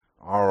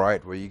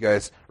right, well, you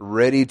guys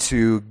ready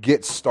to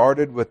get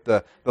started with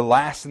the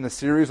last in the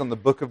series on the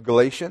book of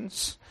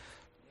Galatians?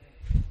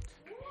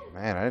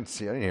 Man, I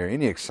didn't hear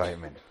any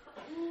excitement.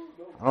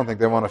 I don't think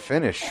they want to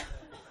finish.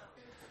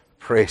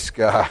 Praise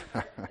God.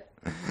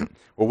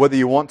 Well, whether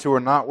you want to or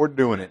not, we're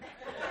doing it.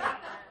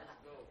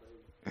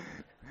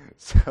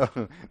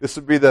 So this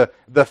would be the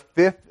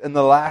fifth and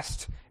the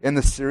last in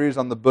the series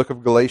on the book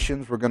of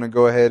Galatians. We're going to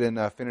go ahead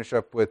and finish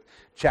up with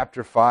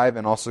chapter 5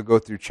 and also go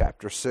through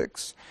chapter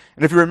 6.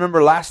 And if you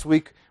remember last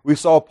week, we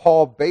saw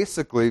Paul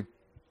basically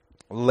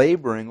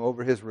laboring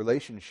over his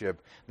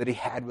relationship that he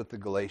had with the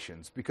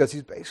Galatians, because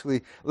he's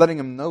basically letting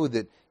them know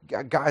that,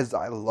 guys,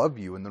 I love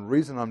you, and the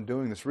reason I'm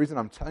doing this, the reason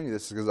I'm telling you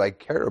this is because I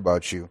care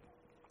about you.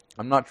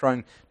 I'm not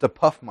trying to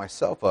puff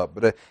myself up,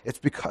 but it's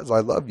because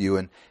I love you,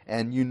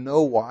 and you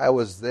know why I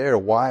was there,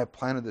 why I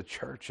planted the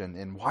church,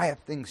 and why have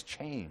things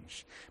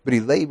changed. But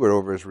he labored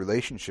over his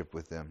relationship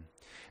with them.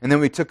 And then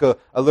we took a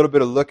little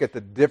bit of a look at the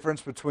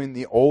difference between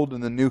the old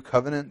and the new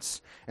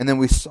covenants. And then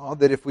we saw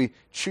that if we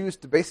choose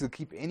to basically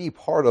keep any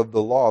part of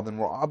the law, then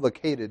we're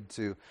obligated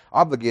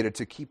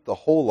to keep the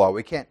whole law.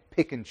 We can't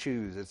pick and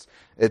choose.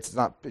 It's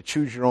not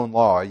choose your own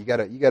law. You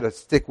gotta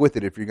stick with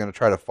it if you're going to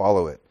try to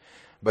follow it.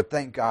 But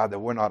thank God that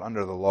we're not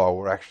under the law.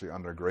 We're actually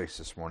under grace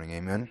this morning.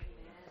 Amen.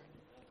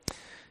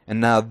 And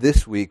now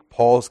this week,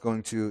 Paul's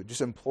going to just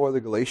implore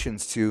the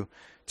Galatians to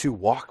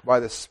walk by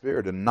the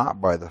Spirit and not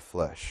by the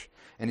flesh.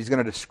 And he's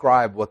going to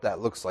describe what that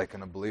looks like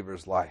in a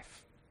believer's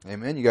life.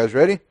 Amen? You guys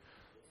ready?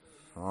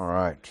 All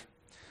right.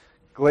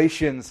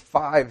 Galatians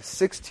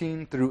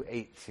 5:16 through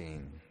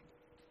 18.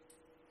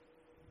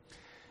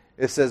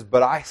 It says,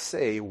 "But I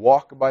say,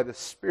 walk by the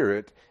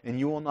Spirit, and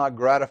you will not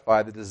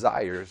gratify the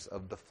desires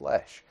of the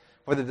flesh.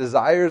 For the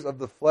desires of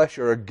the flesh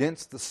are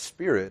against the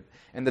Spirit,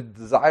 and the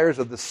desires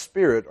of the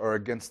Spirit are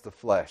against the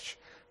flesh.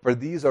 For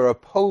these are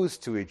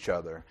opposed to each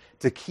other,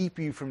 to keep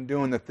you from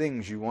doing the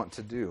things you want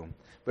to do.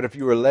 But if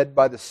you are led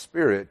by the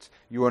Spirit,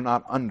 you are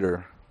not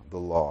under the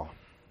law."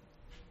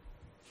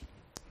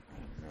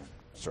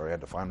 Sorry, I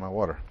had to find my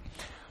water.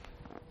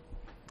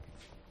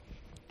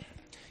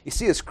 You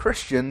see, as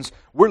Christians,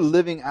 we're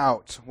living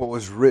out what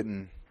was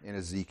written in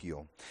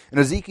Ezekiel. In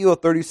Ezekiel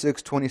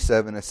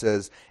 36:27, it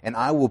says, "And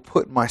I will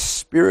put my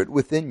Spirit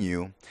within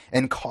you,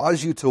 and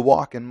cause you to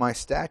walk in my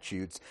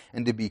statutes,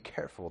 and to be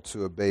careful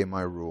to obey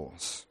my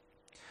rules."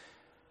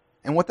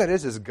 And what that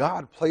is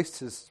God placed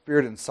His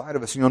Spirit inside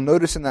of us. And you'll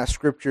notice in that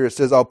scripture, it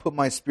says, "I'll put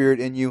my Spirit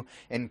in you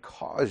and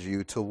cause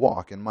you to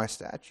walk in my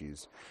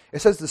statutes." It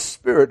says the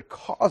Spirit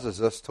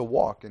causes us to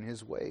walk in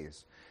His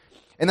ways.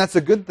 And that's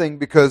a good thing,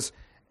 because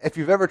if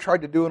you've ever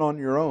tried to do it on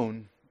your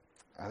own,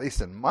 at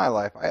least in my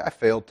life, I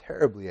failed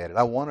terribly at it.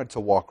 I wanted to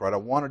walk right. I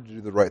wanted to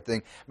do the right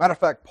thing. Matter of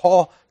fact,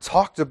 Paul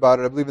talked about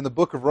it, I believe, in the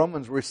book of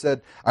Romans, where he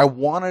said, I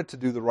wanted to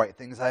do the right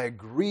things. I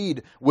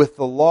agreed with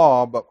the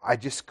law, but I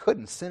just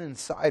couldn't. Sin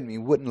inside me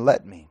wouldn't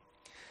let me.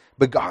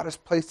 But God has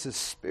placed His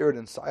Spirit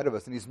inside of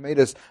us, and He's made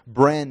us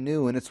brand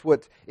new, and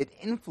it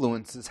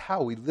influences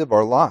how we live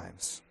our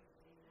lives.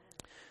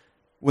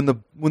 When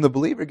the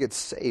believer gets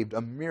saved,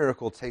 a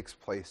miracle takes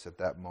place at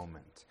that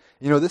moment.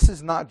 You know, this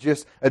is not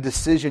just a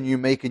decision you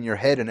make in your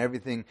head and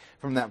everything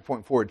from that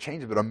point forward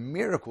changes, but a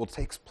miracle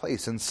takes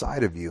place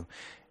inside of you.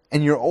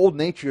 And your old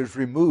nature is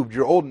removed.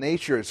 Your old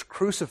nature is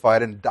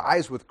crucified and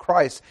dies with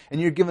Christ,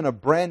 and you're given a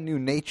brand new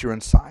nature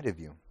inside of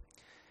you.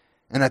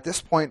 And at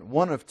this point,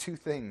 one of two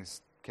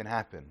things can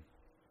happen.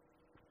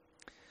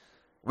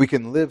 We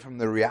can live from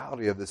the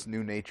reality of this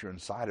new nature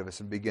inside of us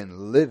and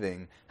begin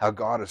living how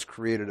God has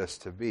created us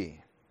to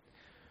be.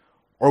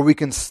 Or we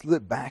can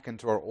slip back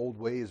into our old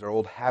ways, our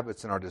old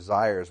habits, and our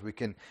desires. We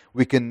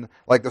can,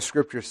 like the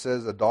scripture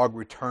says, a dog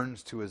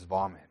returns to his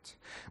vomit.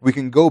 We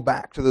can go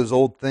back to those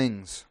old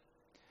things.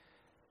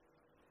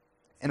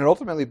 And it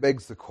ultimately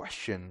begs the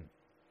question,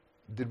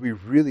 did we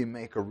really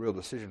make a real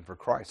decision for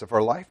Christ? If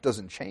our life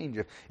doesn't change,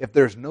 if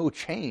there's no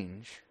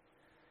change,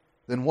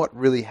 then what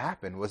really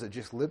happened? Was it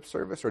just lip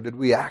service, or did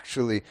we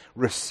actually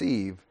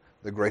receive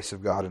the grace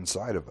of God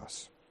inside of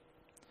us?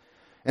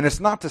 And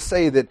it's not to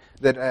say that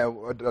I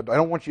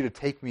don't want you to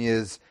take me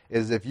as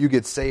if you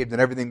get saved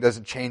and everything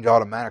doesn't change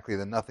automatically,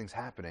 then nothing's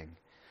happening.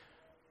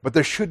 But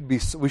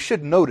we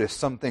should notice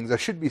some things. There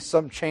should be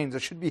some change. There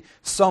should be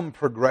some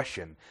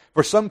progression.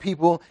 For some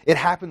people, it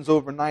happens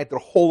overnight. Their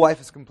whole life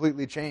is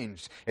completely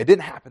changed. It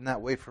didn't happen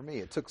that way for me.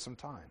 It took some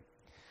time.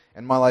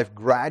 And my life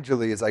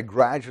gradually, as I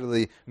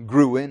gradually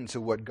grew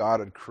into what God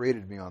had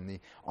created me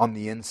on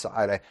the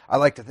inside, I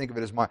like to think of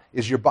it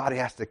as your body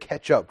has to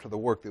catch up to the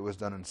work that was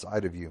done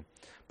inside of you.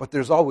 But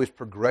there's always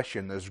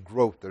progression, there's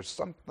growth, there's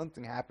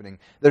something happening,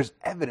 there's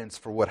evidence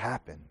for what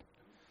happened.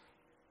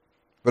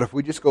 But if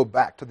we just go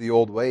back to the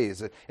old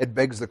ways, it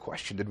begs the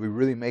question, did we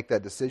really make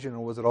that decision,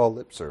 or was it all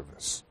lip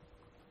service?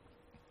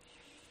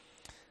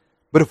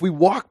 But if we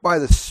walk by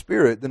the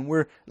Spirit, then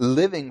we're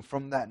living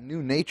from that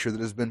new nature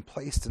that has been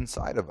placed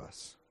inside of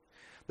us.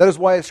 That is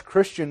why as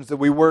Christians that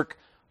we work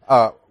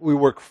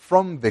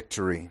from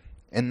victory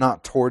and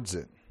not towards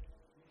it.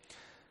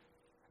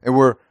 And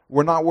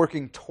we're not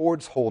working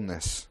towards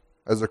wholeness,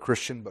 as a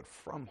Christian, but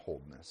from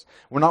wholeness.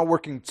 We're not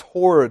working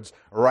towards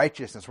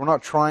righteousness. We're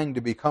not trying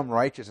to become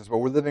righteousness, but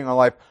we're living our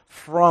life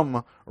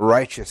from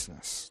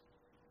righteousness.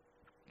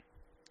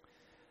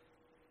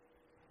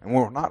 And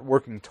we're not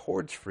working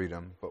towards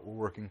freedom, but we're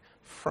working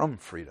from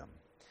freedom.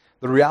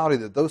 The reality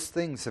that those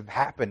things have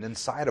happened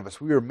inside of us.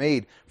 We are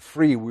made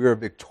free. We are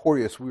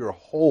victorious. We are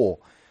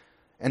whole.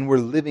 And we're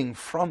living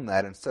from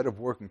that instead of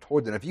working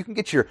towards it. If you can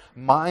get your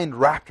mind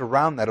wrapped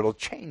around that, it'll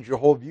change your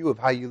whole view of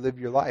how you live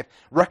your life.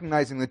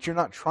 Recognizing that you're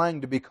not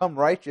trying to become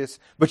righteous,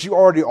 but you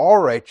already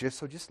are righteous,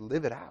 so just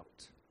live it out.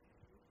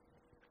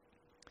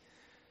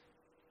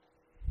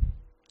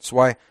 That's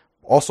why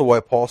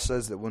Paul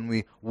says that when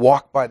we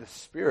walk by the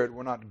Spirit,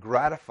 we're not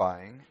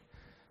gratifying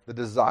the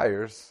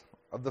desires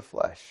of the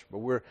flesh,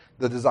 but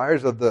the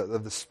desires of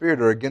the Spirit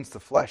are against the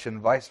flesh,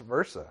 and vice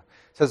versa.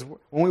 It says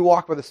when we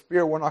walk by the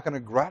Spirit, we're not going to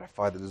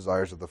gratify the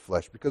desires of the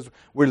flesh because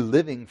we're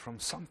living from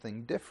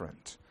something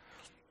different.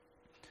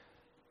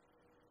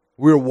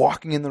 We're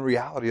walking in the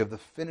reality of the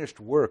finished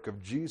work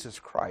of Jesus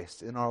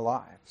Christ in our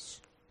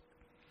lives.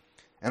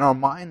 And our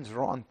minds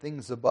are on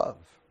things above.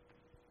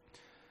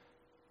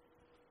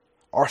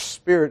 Our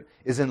spirit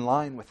is in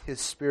line with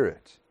His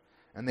Spirit.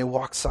 And they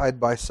walk side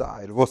by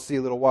side. We'll see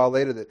a little while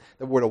later that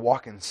we're to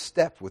walk in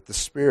step with the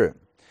Spirit.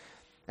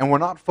 And we're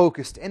not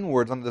focused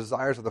inwards on the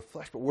desires of the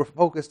flesh, but we're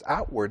focused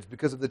outwards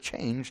because of the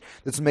change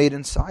that's made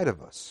inside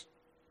of us.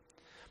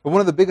 But one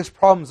of the biggest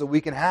problems that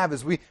we can have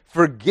is we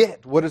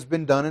forget what has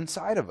been done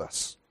inside of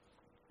us.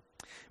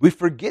 We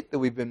forget that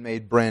we've been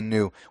made brand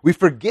new. We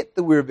forget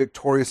that we're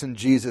victorious in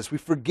Jesus. We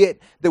forget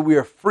that we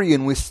are free,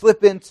 and we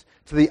slip into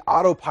the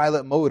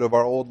autopilot mode of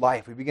our old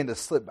life. We begin to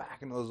slip back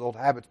into those old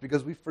habits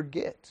because we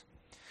forget.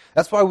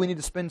 That's why we need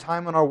to spend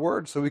time on our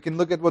Word so we can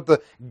look at what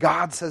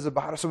God says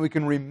about us and we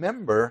can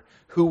remember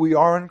who we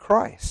are in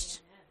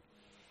Christ.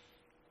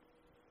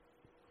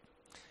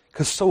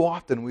 Because so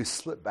often we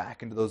slip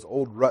back into those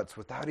old ruts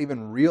without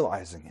even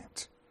realizing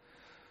it.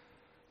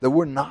 That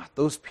we're not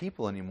those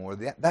people anymore.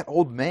 That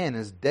old man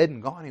is dead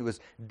and gone. He was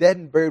dead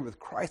and buried with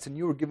Christ, and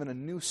you were given a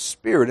new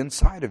spirit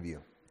inside of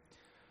you.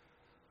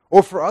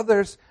 Or for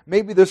others,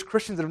 maybe there's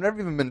Christians that have never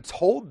even been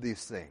told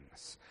these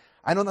things.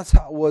 I know that's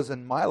how it was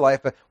in my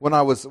life. When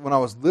I was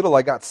little,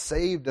 I got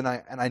saved, and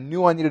I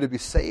knew I needed to be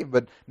saved,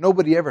 but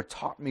nobody ever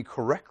taught me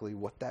correctly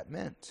what that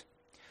meant.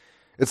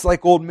 It's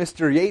like old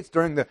Mr. Yates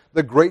during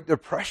the Great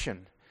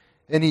Depression.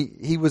 And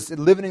he was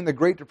living in the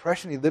Great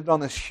Depression. He lived on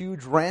this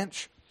huge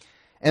ranch.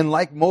 And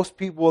like most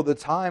people of the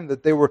time,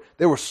 that they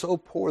were so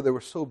poor, they were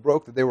so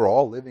broke that they were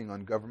all living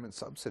on government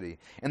subsidy.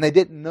 And they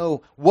didn't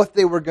know what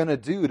they were going to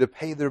do to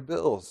pay their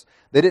bills.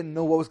 They didn't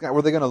know were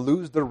they going to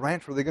lose their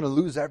ranch? Were they going to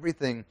lose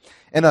everything?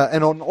 And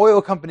an oil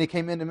company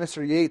came into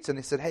Mr. Yates and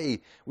he said,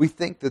 "Hey, we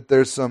think that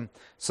there's some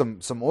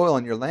oil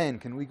on your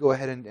land. Can we go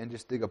ahead and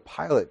just dig a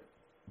pilot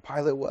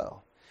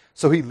well?"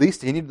 So he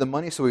needed the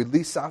money, so he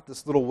leased out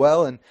this little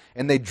well,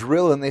 and they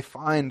drill and they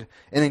find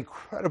an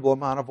incredible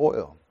amount of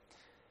oil.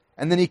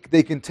 And then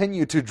they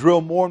continue to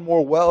drill more and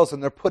more wells,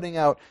 and they're putting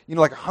out,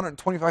 like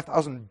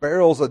 125,000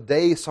 barrels a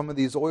day, some of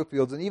these oil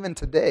fields. And even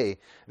today,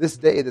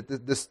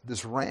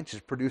 this ranch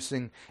is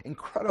producing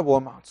incredible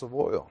amounts of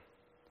oil.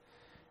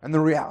 And the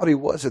reality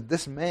was that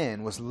this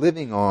man was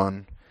living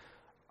on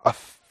a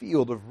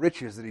field of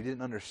riches that he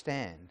didn't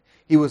understand.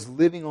 He was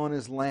living on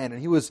his land,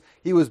 and he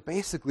was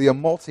basically a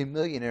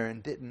multimillionaire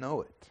and didn't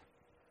know it.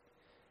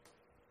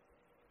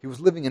 He was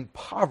living in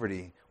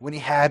poverty when he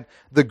had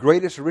the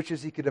greatest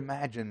riches he could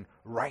imagine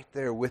right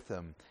there with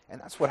him. And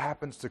that's what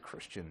happens to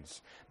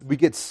Christians. We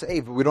get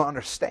saved, but we don't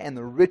understand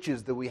the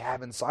riches that we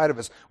have inside of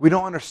us. We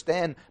don't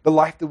understand the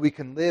life that we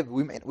can live.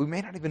 We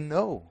may not even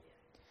know.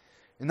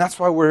 And that's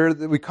why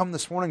we come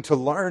this morning to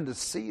learn, to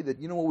see that,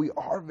 we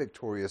are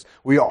victorious.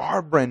 We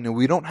are brand new.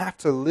 We don't have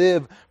to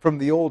live from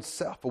the old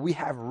self, but we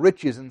have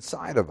riches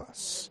inside of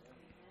us.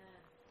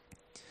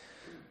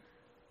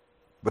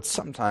 But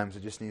sometimes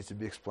it just needs to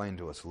be explained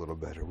to us a little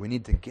better. We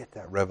need to get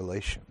that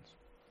revelation.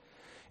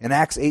 In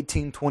Acts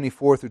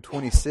 18:24 through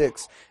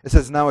 26, it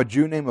says, "Now a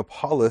Jew named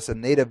Apollos, a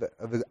native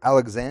of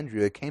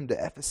Alexandria, came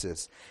to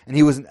Ephesus, and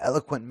he was an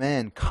eloquent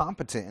man,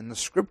 competent in the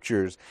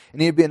Scriptures, and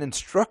he had been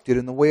instructed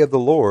in the way of the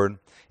Lord,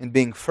 and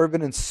being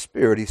fervent in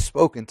spirit, he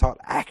spoke and taught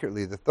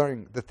accurately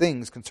the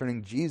things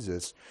concerning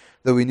Jesus,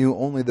 though he knew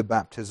only the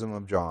baptism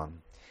of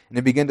John. And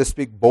he began to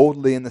speak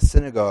boldly in the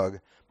synagogue.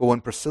 But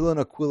when Priscilla and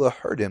Aquila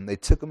heard him, they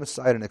took him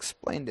aside and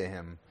explained to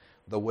him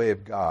the way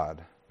of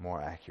God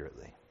more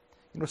accurately."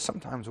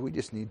 Sometimes we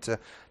just need to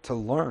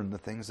learn the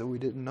things that we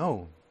didn't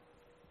know.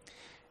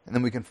 And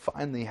then we can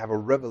finally have a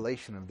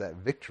revelation of that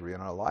victory in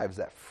our lives,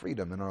 that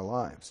freedom in our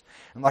lives.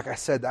 And like I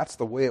said, that's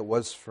the way it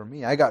was for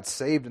me. I got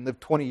saved and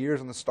lived 20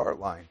 years on the start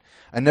line.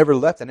 I never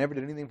left. I never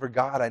did anything for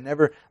God. I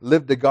never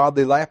lived a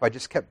godly life. I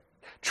just kept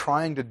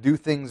trying to do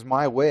things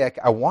my way.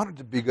 I wanted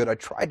to be good. I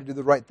tried to do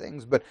the right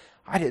things, but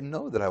I didn't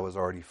know that I was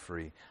already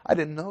free. I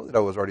didn't know that I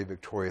was already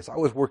victorious. I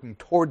was working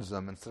towards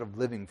them instead of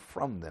living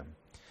from them.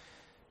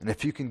 And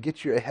if you can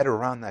get your head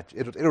around that,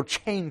 it'll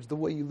change the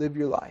way you live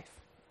your life.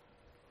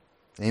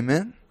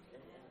 Amen?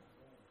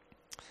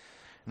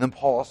 And then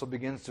Paul also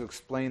begins to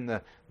explain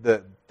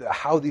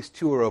how these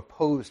two are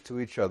opposed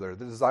to each other.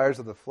 The desires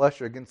of the flesh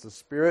are against the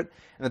spirit,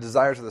 and the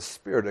desires of the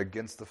spirit are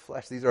against the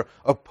flesh. These are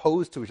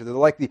opposed to each other. They're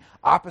like the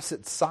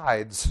opposite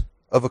sides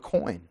of a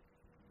coin.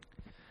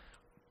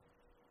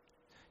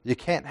 You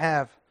can't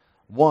have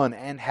one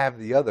and have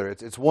the other.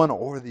 It's one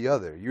or the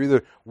other. You're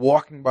either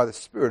walking by the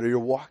spirit or you're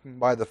walking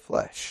by the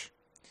flesh.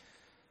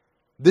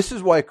 This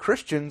is why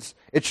Christians,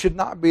 it should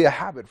not be a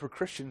habit for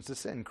Christians to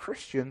sin.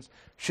 Christians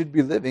should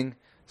be living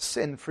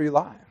sin-free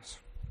lives.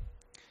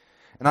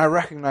 And I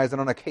recognize that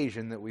on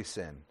occasion that we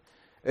sin.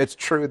 It's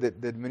true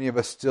that many of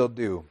us still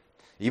do.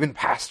 Even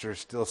pastors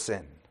still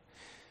sin.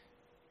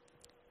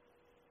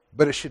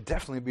 But it should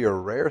definitely be a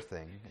rare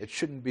thing. It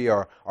shouldn't be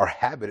our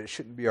habit. It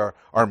shouldn't be our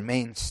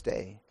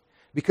mainstay.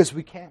 Because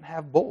we can't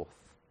have both.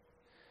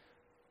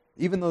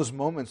 Even those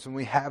moments when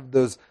we have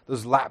those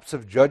lapses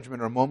of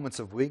judgment or moments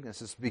of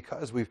weakness, it's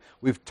because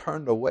we've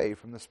turned away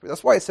from the Spirit.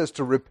 That's why it says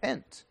to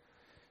repent.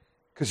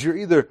 Because you're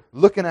either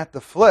looking at the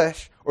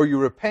flesh or you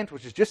repent,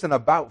 which is just an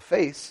about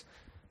face,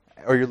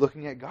 or you're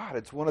looking at God.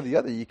 It's one or the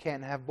other. You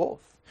can't have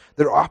both.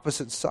 They're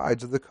opposite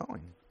sides of the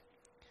coin.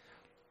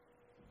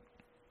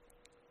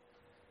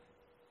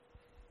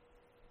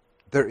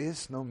 There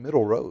is no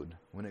middle road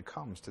when it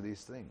comes to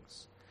these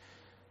things.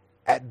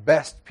 At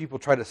best, people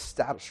try to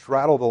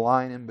straddle the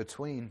line in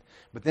between,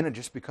 but then it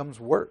just becomes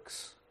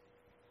works.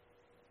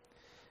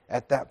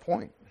 At that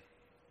point,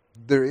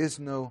 there is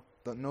no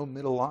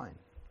middle line.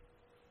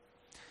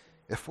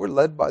 If we're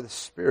led by the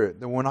Spirit,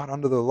 then we're not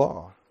under the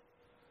law.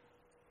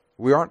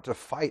 We aren't to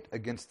fight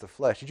against the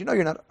flesh. Did you know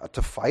you're not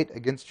to fight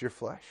against your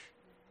flesh?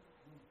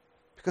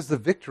 Because the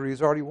victory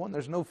is already won.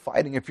 There's no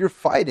fighting. If you're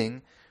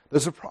fighting,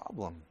 there's a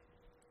problem.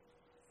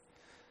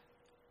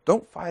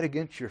 Don't fight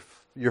against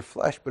your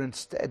flesh, but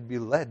instead be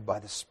led by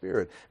the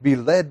Spirit. Be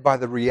led by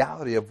the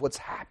reality of what's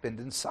happened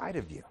inside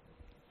of you.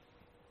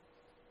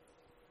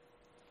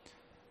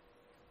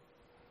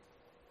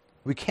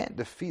 We can't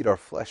defeat our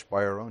flesh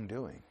by our own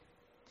doing.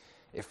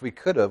 If we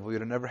could have,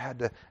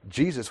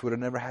 Jesus would have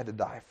never had to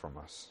die from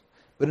us.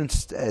 But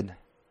instead,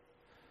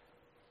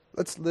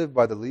 let's live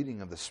by the leading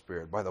of the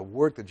Spirit, by the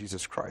work that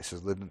Jesus Christ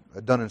has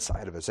done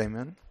inside of us.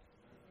 Amen?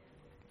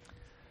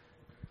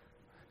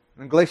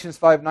 In Galatians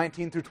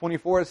 5:19 through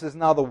 24, it says,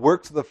 "Now the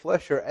works of the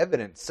flesh are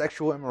evident: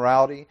 sexual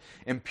immorality,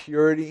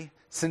 impurity,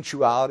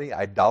 sensuality,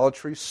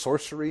 idolatry,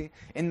 sorcery,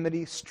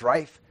 enmity,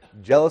 strife,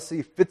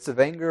 jealousy, fits of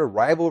anger,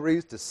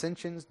 rivalries,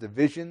 dissensions,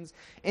 divisions,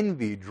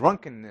 envy,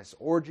 drunkenness,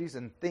 orgies,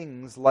 and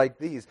things like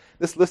these."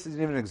 This list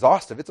isn't even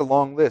exhaustive. It's a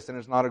long list, and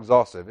it's not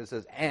exhaustive. It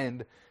says,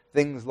 "and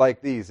things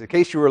like these." In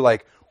case you were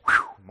like,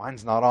 "Whew,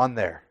 mine's not on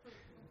there."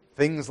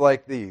 Things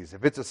like these.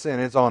 If it's a sin,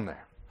 it's on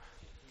there.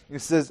 He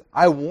says,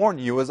 "I warn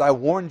you, as I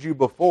warned you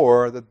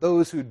before, that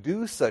those who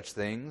do such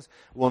things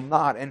will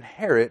not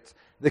inherit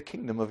the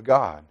kingdom of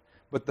God.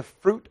 But the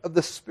fruit of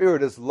the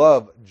Spirit is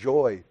love,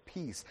 joy,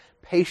 peace,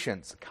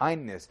 patience,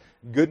 kindness,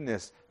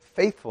 goodness,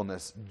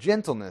 faithfulness,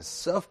 gentleness,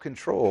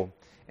 self-control.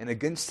 And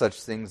against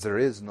such things there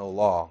is no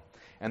law.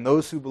 And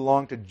those who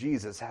belong to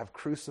Jesus have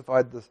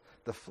crucified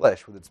the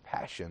flesh with its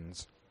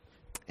passions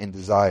and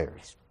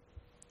desires."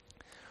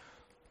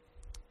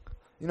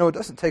 You know, it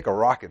doesn't take a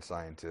rocket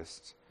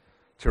scientist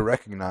to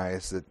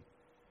recognize that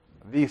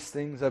these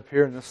things up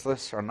here in this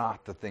list are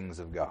not the things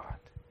of God.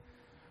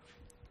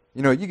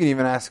 You know, you can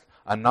even ask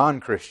a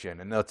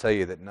non-Christian and they'll tell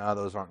you that, no,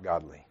 those aren't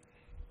godly.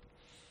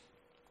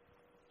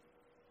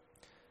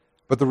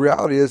 But the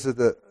reality is that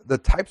the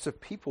types of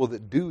people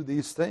that do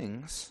these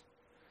things,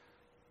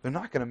 they're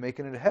not going to make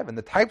it into heaven.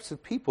 The types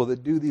of people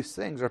that do these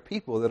things are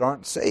people that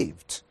aren't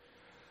saved.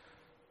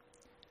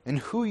 And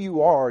who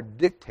you are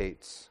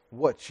dictates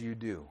what you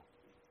do.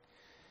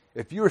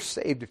 If you're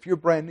saved, if you're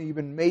brand new, you've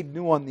been made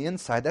new on the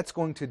inside, that's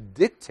going to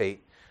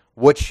dictate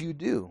what you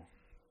do.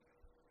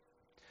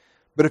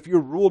 But if you're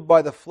ruled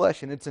by the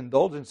flesh and its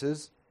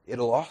indulgences,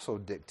 it'll also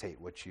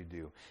dictate what you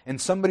do. And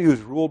somebody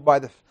who's ruled by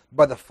the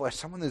flesh,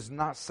 someone who's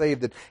not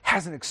saved, that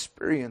hasn't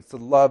experienced the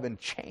love and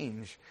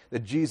change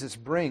that Jesus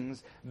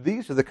brings,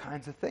 these are the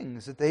kinds of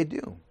things that they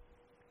do.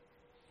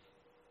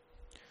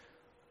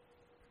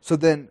 So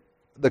then,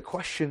 the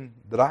question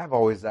that I've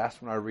always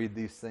asked when I read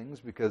these things,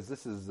 because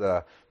this is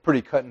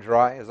pretty cut and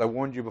dry, as I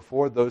warned you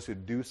before, those who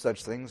do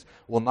such things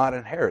will not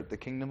inherit the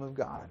kingdom of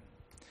God.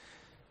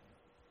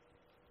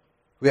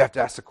 We have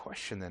to ask the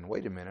question then,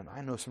 wait a minute,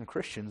 I know some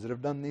Christians that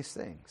have done these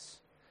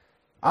things.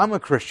 I'm a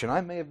Christian, I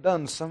may have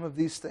done some of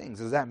these things.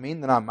 Does that mean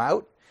that I'm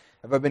out?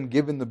 Have I been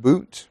given the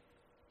boot?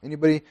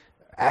 Anybody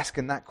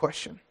asking that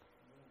question?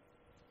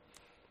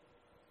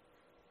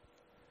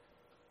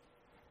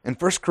 In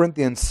 1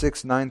 Corinthians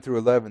 6, 9 through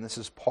 11, this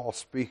is Paul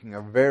speaking,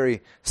 a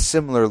very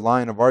similar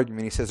line of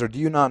argument. He says, "Or do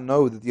you not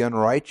know that the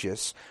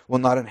unrighteous will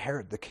not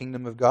inherit the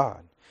kingdom of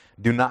God?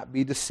 Do not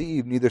be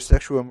deceived, neither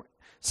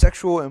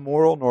sexual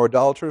immoral, nor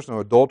idolaters, nor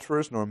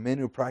adulterers, nor men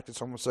who practice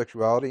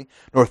homosexuality,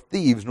 nor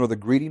thieves, nor the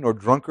greedy, nor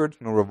drunkards,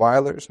 nor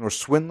revilers, nor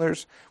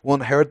swindlers will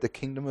inherit the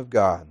kingdom of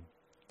God."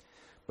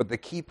 But the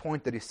key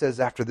point that he says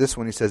after this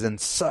one, he says,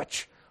 "And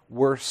such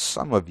were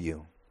some of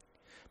you.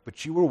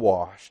 But you were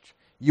washed,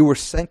 You were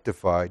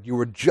sanctified, you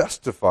were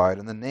justified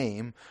in the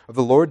name of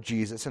the Lord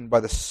Jesus and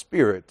by the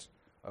Spirit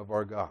of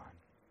our God.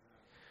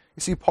 You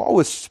see, Paul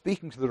was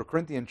speaking to the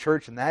Corinthian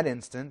church in that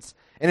instance,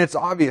 and it's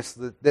obvious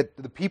that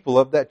the people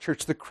of that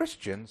church, the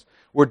Christians,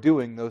 were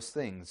doing those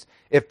things.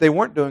 If they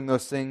weren't doing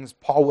those things,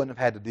 Paul wouldn't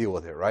have had to deal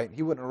with it, right?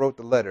 He wouldn't have wrote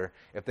the letter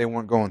if they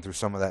weren't going through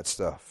some of that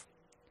stuff.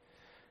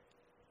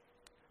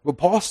 But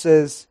Paul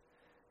says,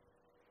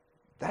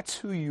 that's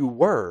who you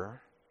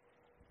were.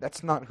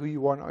 That's not who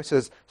you are now. He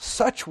says,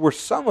 such were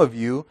some of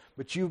you,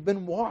 but you've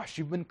been washed,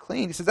 you've been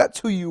cleaned. He says, that's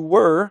who you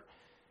were,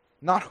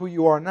 not who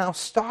you are now.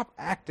 Stop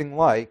acting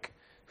like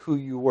who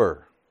you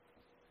were.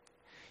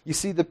 You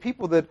see, the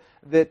people that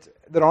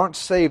aren't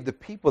saved, the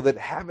people that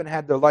haven't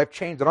had their life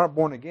changed, that aren't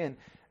born again,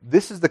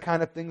 this is the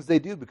kind of things they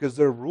do because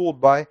they're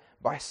ruled by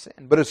sin.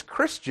 But as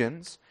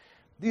Christians,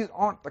 these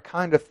aren't the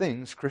kind of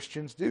things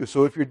Christians do.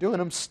 So if you're doing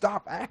them,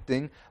 stop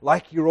acting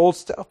like your old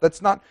self.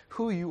 That's not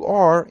who you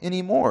are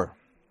anymore.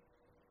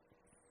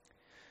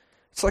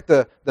 It's like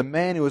the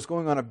man who was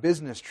going on a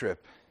business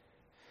trip,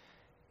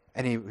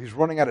 and he's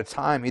running out of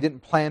time. He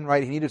didn't plan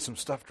right. He needed some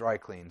stuff dry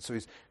cleaned. So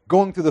he's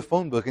going through the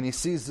phone book, and he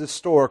sees this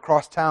store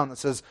across town that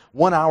says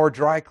 1 hour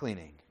dry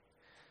cleaning.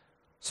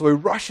 So he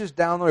rushes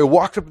down there. He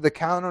walks up to the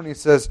counter, and he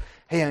says,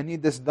 hey, I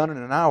need this done in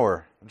an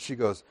hour. And she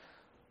goes,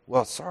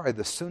 well, sorry,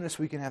 the soonest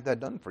we can have that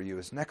done for you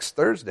is next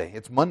Thursday.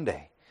 It's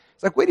Monday.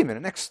 It's like, wait a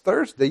minute, next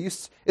Thursday?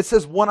 It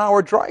says 1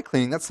 hour dry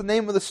cleaning. That's the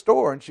name of the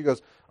store. And she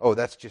goes, oh,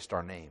 that's just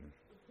our name.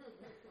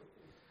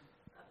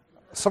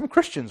 Some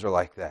Christians are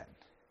like that.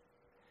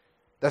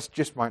 That's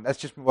just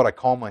what I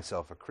call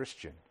myself, a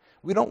Christian.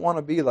 We don't want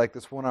to be like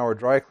this 1 hour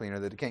dry cleaner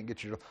that can't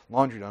get your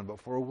laundry done but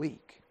for a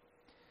week.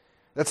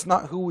 That's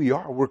not who we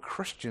are. We're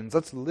Christians.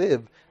 Let's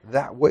live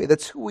that way.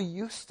 That's who we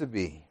used to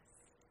be.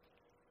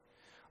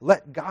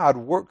 Let God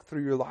work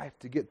through your life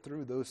to get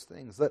through those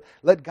things.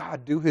 Let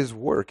God do His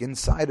work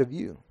inside of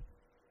you.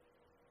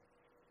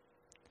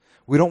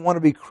 We don't want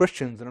to be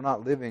Christians that are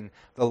not living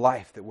the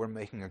life that we're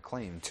making a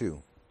claim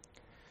to.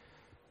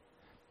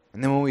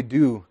 And then when we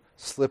do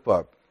slip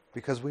up,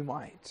 because we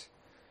might,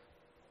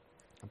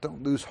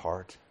 don't lose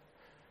heart.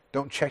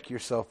 Don't check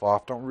yourself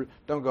off. Don't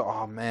go,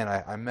 oh man,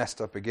 I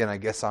messed up again. I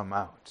guess I'm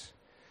out.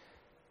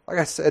 Like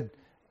I said,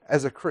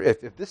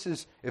 if this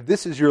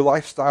is your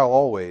lifestyle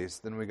always,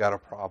 then we got a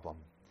problem.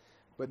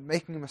 But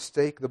making a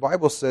mistake, the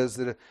Bible says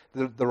that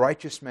the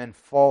righteous man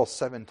falls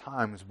 7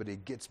 times, but he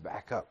gets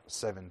back up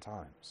 7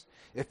 times.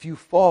 If you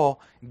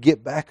fall,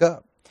 get back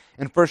up.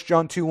 In 1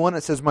 John 2:1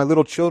 it says, my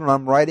little children,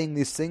 I'm writing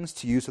these things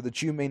to you so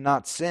that you may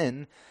not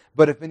sin.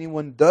 But if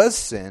anyone does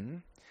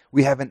sin,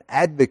 we have an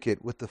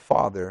advocate with the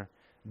Father,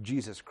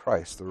 Jesus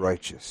Christ the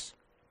righteous.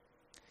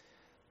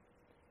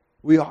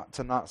 We ought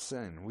to not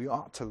sin. We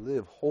ought to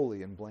live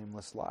holy and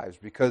blameless lives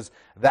because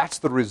that's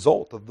the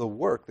result of the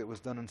work that was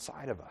done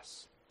inside of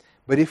us.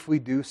 But if we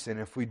do sin,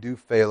 if we do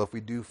fail, if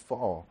we do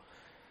fall,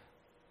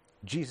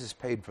 Jesus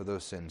paid for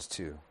those sins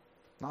too.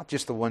 Not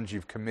just the ones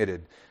you've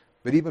committed,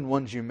 but even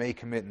ones you may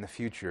commit in the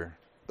future.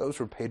 Those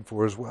were paid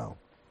for as well.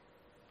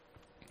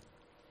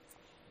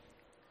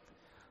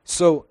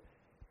 So,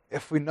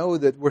 if we know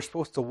that we're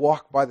supposed to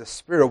walk by the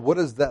Spirit, what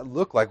does that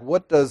look like?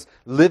 What does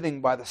living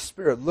by the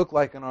Spirit look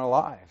like in our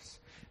lives?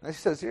 And it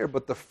says here,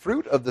 but the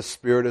fruit of the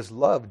Spirit is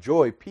love,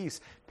 joy,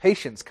 peace,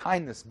 patience,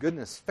 kindness,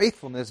 goodness,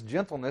 faithfulness,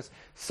 gentleness,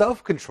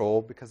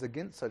 self-control, because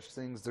against such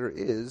things there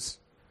is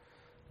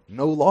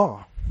no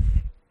law.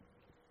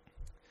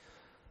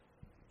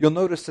 You'll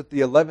notice that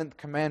the 11th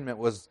commandment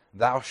was,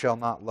 thou shalt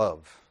not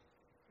love.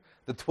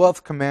 The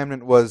 12th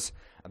commandment was,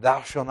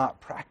 thou shalt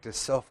not practice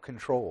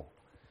self-control.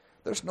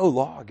 There's no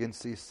law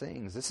against these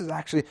things. This is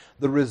actually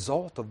the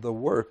result of the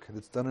work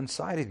that's done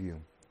inside of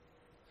you.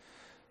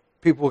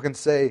 People can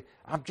say,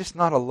 I'm just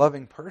not a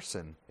loving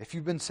person. If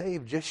you've been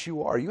saved, yes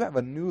you are. You have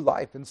a new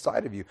life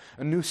inside of you,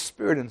 a new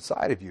spirit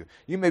inside of you.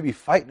 You may be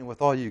fighting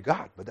with all you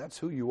got, but that's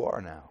who you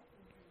are now.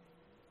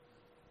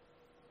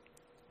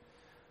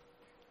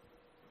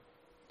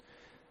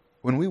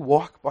 When we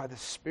walk by the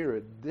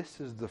Spirit,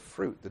 this is the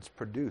fruit that's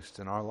produced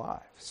in our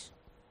lives.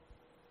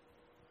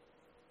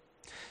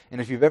 And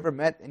if you've ever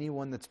met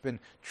anyone that's been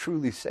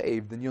truly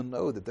saved, then you'll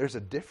know that there's a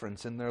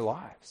difference in their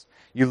lives.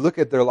 You look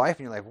at their life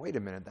and you're like, wait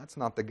a minute, that's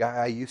not the guy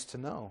I used to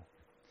know.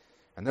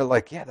 And they're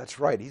like, yeah, that's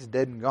right, he's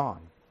dead and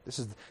gone. This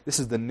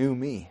is the new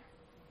me.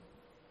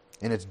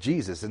 And it's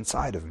Jesus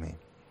inside of me.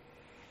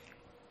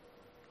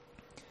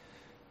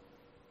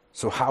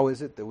 So how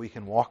is it that we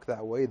can walk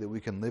that way, that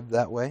we can live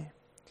that way?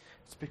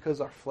 It's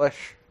because our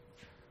flesh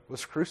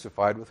was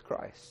crucified with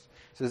Christ.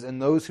 It says,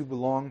 and those who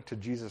belong to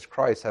Jesus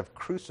Christ have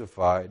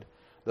crucified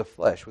the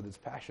flesh with its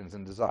passions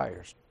and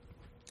desires.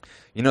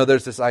 You know,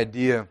 there's this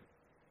idea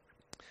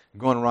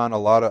going around a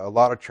lot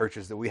of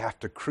churches that we have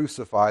to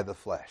crucify the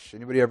flesh.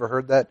 Anybody ever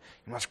heard that?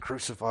 You must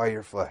crucify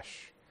your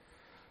flesh.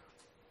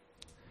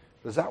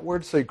 Does that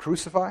word say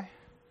crucify?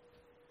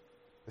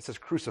 It says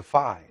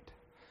crucified.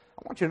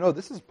 I want you to know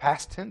this is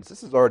past tense.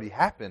 This has already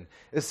happened.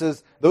 It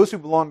says those who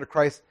belong to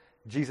Christ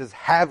Jesus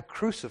have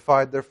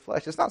crucified their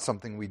flesh. It's not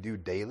something we do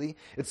daily.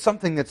 It's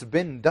something that's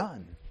been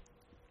done.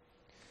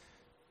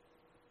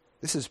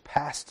 This is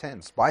past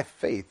tense. By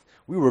faith,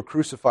 we were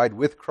crucified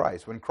with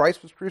Christ. When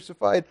Christ was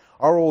crucified,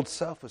 our old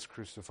self was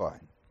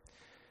crucified.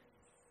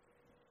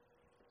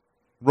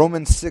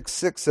 Romans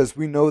 6:6 says,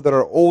 we know that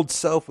our old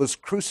self was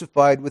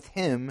crucified with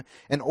him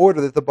in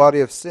order that the body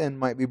of sin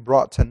might be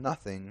brought to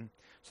nothing,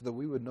 so that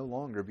we would no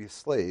longer be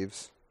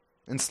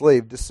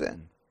enslaved to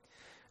sin.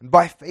 And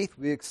by faith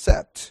we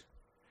accept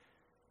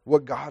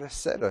what God has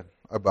said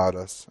about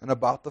us and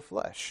about the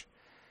flesh.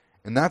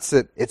 And that's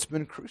it. It's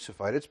been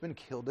crucified. It's been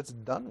killed. It's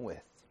done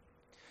with.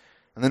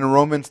 And then in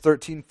Romans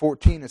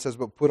 13:14 it says,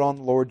 but put on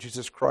the Lord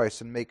Jesus Christ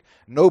and make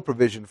no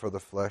provision for the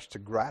flesh to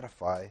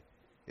gratify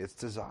its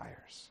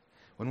desires.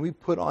 When we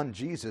put on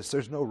Jesus,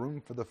 there's no room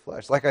for the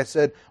flesh. Like I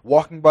said,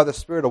 walking by the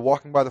Spirit or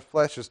walking by the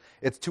flesh,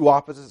 it's two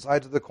opposite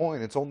sides of the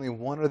coin. It's only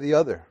one or the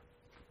other.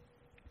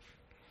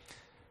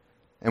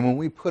 And when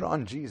we put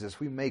on Jesus,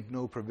 we make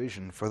no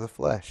provision for the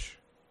flesh.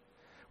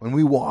 When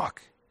we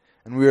walk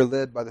and we are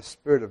led by the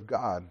Spirit of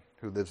God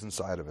who lives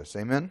inside of us.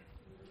 Amen?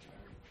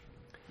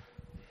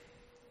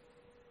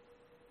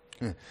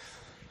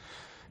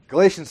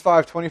 Galatians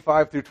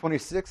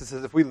 5:25-26, it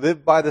says, if we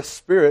live by the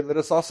Spirit, let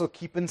us also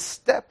keep in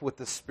step with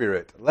the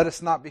Spirit. Let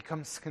us not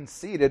become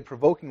conceited,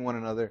 provoking one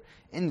another,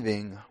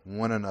 envying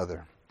one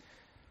another.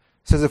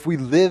 It says if we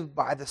live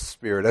by the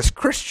Spirit, as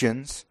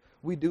Christians,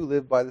 we do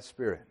live by the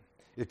Spirit.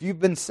 If you've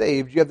been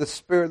saved, you have the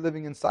Spirit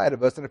living inside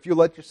of us, and if you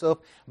let yourself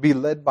be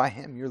led by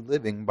Him, you're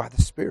living by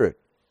the Spirit.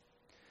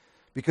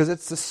 Because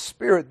it's the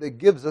Spirit that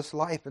gives us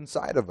life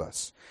inside of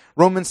us.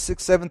 Romans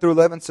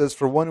 6:7-11 says,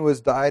 for one who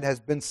has died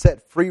has been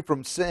set free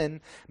from sin.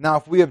 Now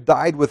if we have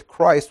died with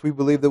Christ, we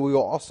believe that we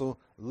will also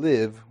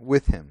live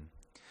with Him.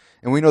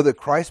 And we know that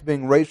Christ,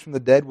 being raised from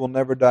the dead, will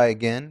never die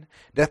again.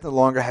 Death no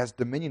longer has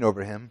dominion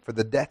over Him. For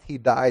the death He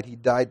died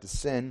to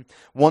sin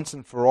once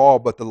and for all.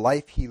 But the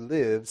life He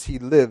lives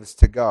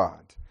to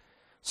God.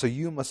 So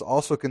you must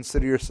also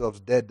consider yourselves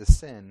dead to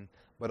sin,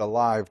 but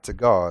alive to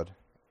God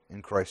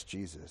in Christ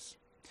Jesus.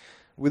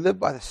 We live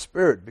by the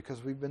Spirit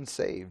because we've been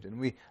saved, and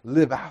we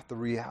live out the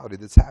reality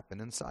that's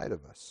happened inside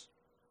of us.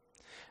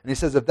 And he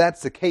says, if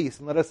that's the case,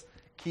 let us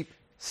keep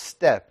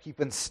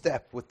in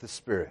step with the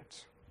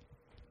Spirit.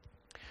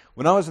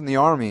 When I was in the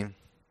Army,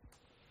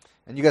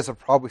 and you guys have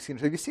probably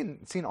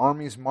seen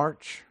armies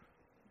march?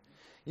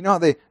 You know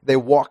how they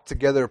walk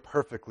together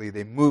perfectly,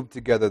 they move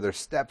together, their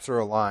steps are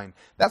aligned.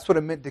 That's what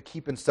it meant to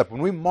keep in step.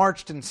 When we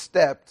marched and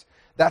stepped,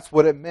 that's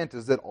what it meant,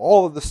 is that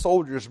all of the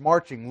soldiers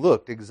marching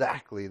looked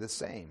exactly the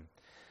same.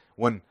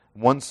 When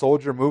one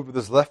soldier moved with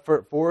his left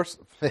foot first,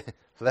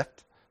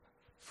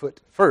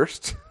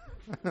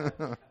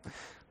 wow,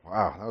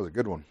 that was a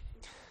good one.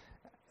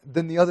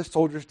 Then the other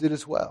soldiers did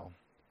as well.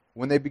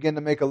 When they began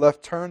to make a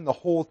left turn, the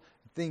whole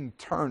thing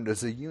turned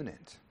as a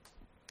unit.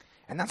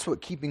 And that's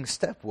what keeping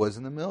step was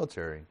in the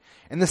military.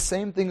 And the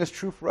same thing is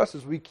true for us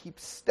as we keep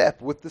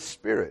step with the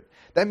Spirit.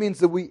 That means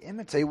that we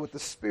imitate what the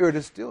Spirit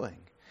is doing.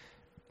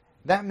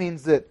 That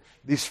means that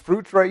these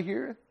fruits right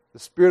here, the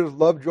spirit of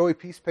love, joy,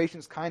 peace,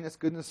 patience, kindness,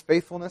 goodness,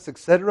 faithfulness,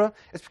 etc.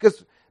 It's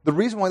because the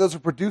reason why those are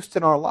produced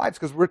in our lives is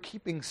because we're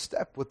keeping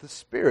step with the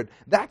Spirit.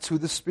 That's who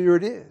the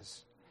Spirit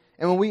is.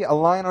 And when we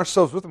align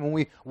ourselves with Him, when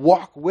we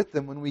walk with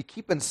Him, when we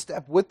keep in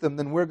step with Him,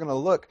 then we're going to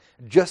look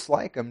just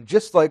like Him.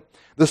 Just like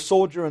the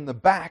soldier in the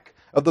back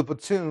of the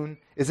platoon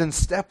is in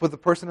step with the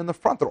person in the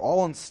front. They're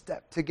all in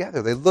step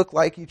together. They look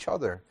like each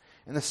other.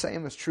 And the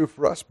same is true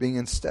for us, being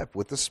in step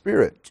with the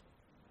Spirit.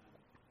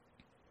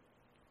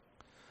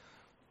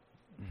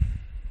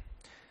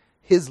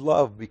 His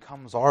love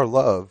becomes our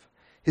love.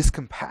 His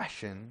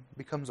compassion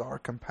becomes our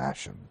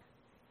compassion.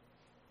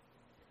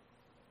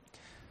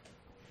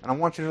 And I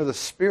want you to know the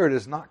Spirit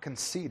is not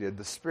conceited.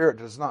 The Spirit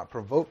does not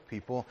provoke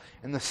people.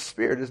 And the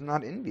Spirit is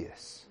not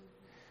envious.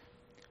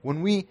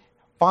 When we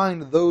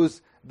find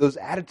those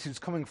attitudes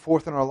coming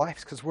forth in our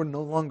lives, because we're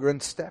no longer in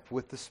step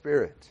with the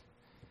Spirit.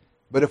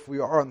 But if we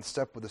are in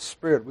step with the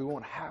Spirit, we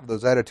won't have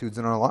those attitudes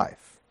in our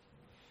life.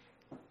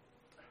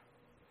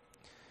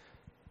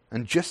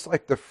 And just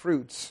like the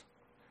fruits,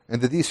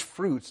 and that these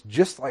fruits,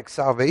 just like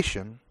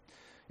salvation,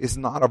 is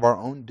not of our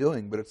own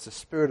doing, but it's the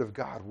Spirit of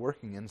God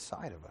working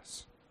inside of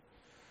us.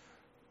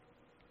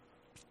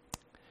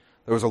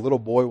 There was a little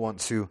boy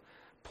once who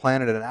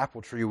planted an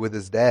apple tree with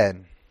his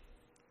dad.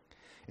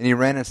 And he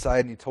ran inside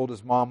and he told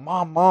his mom,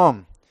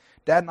 Mom,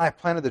 Dad and I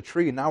planted the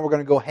tree and now we're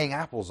going to go hang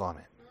apples on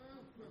it.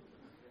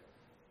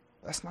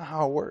 That's not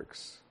how it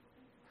works.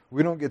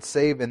 We don't get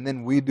saved and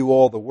then we do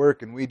all the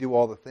work and we do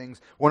all the things.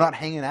 We're not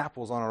hanging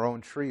apples on our own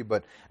tree,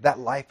 but that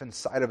life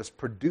inside of us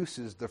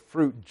produces the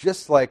fruit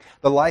just like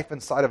the life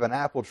inside of an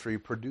apple tree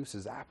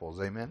produces apples.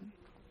 Amen?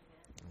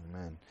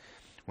 Amen.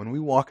 When we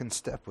walk in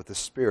step with the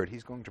Spirit,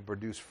 He's going to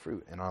produce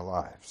fruit in our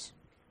lives.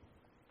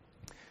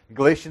 In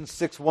Galatians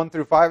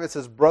 6:1-5, it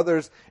says,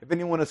 Brothers, if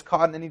anyone is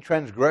caught in any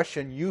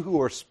transgression, you who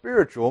are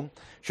spiritual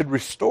should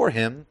restore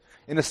him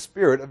in a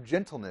spirit of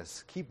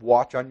gentleness. Keep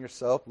watch on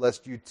yourself,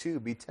 lest you too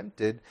be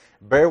tempted.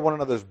 Bear one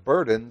another's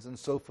burdens, and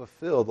so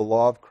fulfill the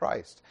law of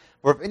Christ.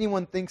 For if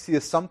anyone thinks he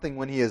is something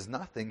when he is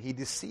nothing, he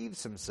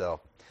deceives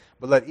himself.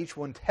 But let each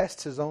one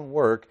test his own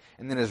work,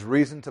 and then his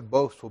reason to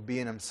boast will be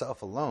in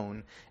himself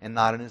alone and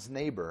not in his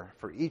neighbor,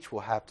 for each will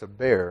have to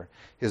bear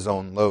his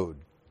own load.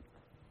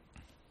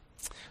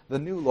 The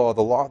new law,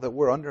 the law that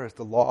we're under, is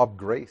the law of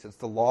grace. It's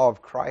the law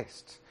of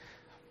Christ.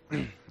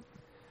 Where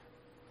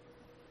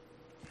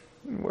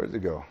did it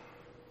go?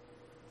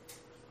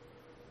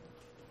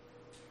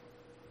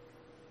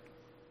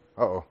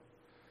 Uh-oh.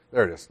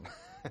 There it is.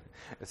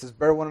 It says,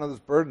 bear one another's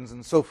burdens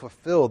and so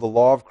fulfill the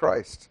law of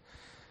Christ.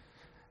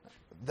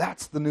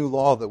 That's the new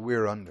law that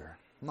we're under.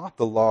 Not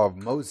the law of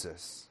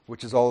Moses,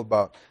 which is all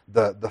about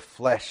the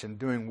flesh and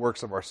doing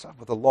works of ourselves,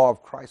 but the law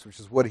of Christ, which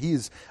is what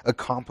he's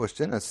accomplished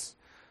in us.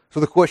 So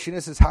the question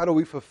is how do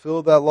we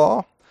fulfill that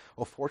law?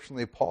 Well,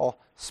 fortunately, Paul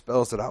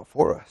spells it out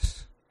for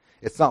us.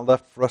 It's not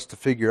left for us to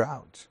figure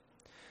out.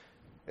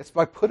 It's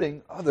by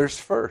putting others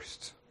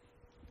first.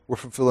 We're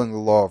fulfilling the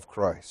law of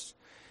Christ.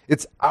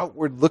 It's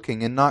outward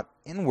looking and not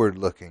inward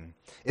looking.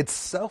 It's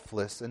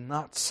selfless and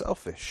not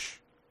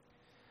selfish.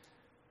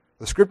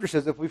 The scripture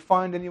says if we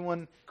find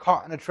anyone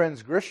caught in a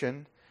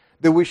transgression,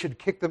 that we should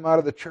kick them out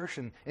of the church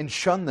and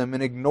shun them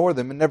and ignore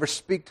them and never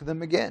speak to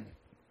them again.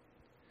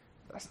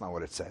 That's not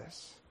what it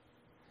says.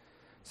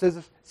 It says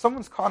if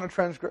someone's caught in a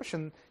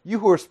transgression, you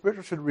who are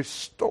spiritual should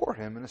restore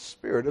him in a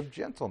spirit of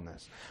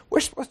gentleness. We're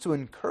supposed to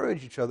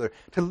encourage each other,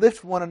 to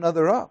lift one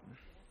another up.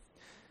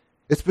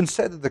 It's been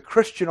said that the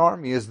Christian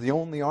army is the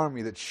only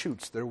army that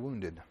shoots their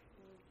wounded.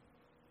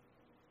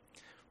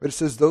 But it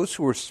says those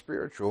who are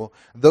spiritual,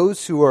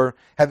 those who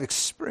have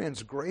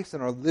experienced grace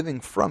and are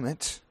living from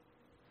it,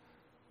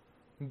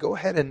 go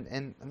ahead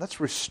and let's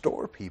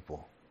restore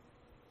people.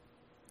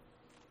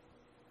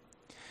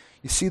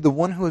 You see, the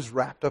one who is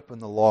wrapped up in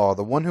the law,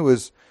 the one who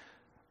is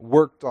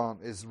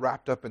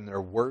wrapped up in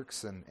their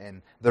works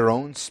and their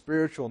own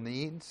spiritual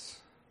needs,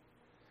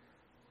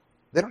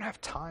 they don't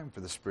have time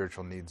for the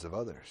spiritual needs of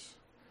others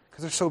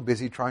because they're so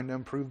busy trying to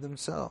improve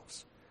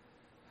themselves.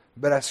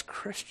 But as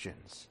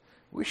Christians,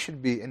 we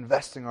should be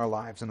investing our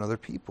lives in other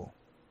people.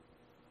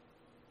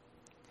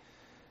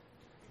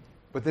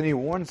 But then he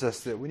warns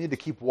us that we need to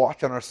keep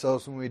watch on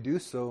ourselves when we do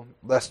so,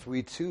 lest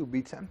we too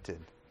be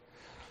tempted.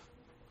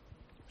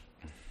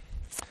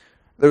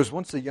 There was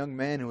once a young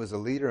man who was a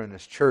leader in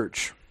his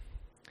church,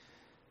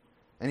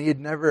 and he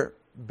had never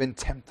been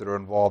tempted or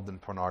involved in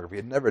pornography. He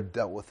had never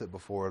dealt with it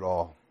before at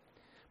all.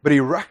 But he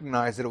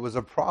recognized that it was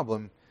a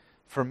problem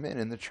for men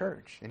in the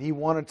church, and he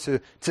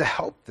wanted to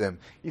help them.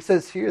 He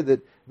says here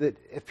that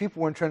if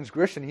people were in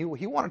transgression,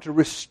 he wanted to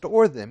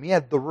restore them. He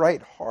had the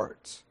right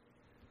heart.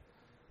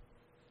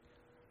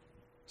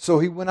 So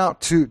he went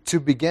out to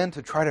begin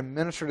to try to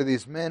minister to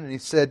these men, and he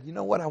said, you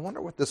know what, I wonder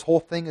what this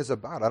whole thing is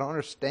about. I don't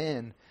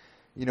understand.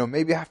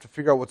 Maybe I have to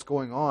figure out what's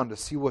going on to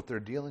see what they're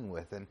dealing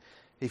with. And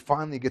he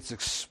finally gets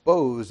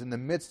exposed. In the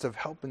midst of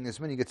helping these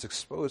men, he gets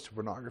exposed to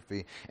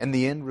pornography. And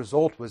the end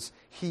result was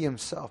he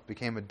himself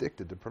became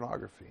addicted to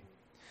pornography.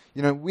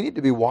 We need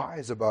to be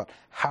wise about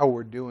how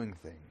we're doing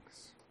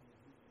things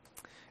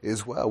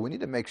as well. We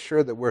need to make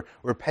sure that we're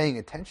paying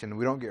attention.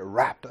 We don't get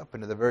wrapped up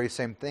into the very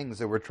same things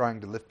that we're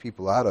trying to lift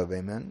people out of.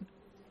 Amen?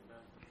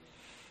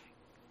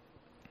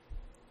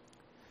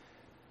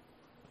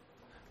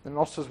 And it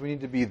also says we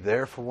need to be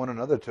there for one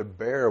another, to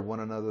bear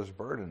one another's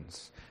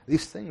burdens.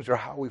 These things are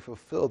how we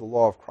fulfill the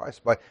law of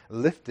Christ, by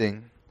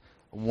lifting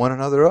one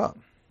another up.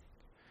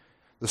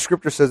 The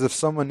scripture says if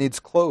someone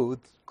needs clothes,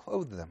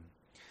 clothe them.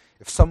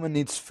 If someone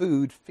needs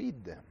food,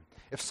 feed them.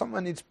 If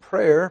someone needs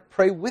prayer,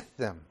 pray with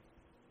them.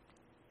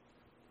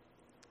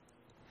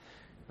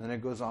 And then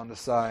it goes on to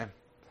say,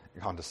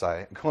 man,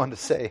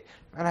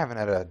 I haven't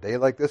had a day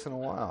like this in a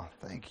while.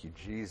 Thank you,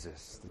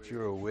 Jesus, that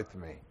you are with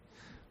me.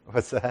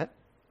 What's that?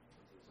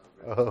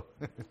 Oh.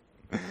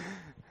 It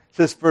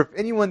says, for if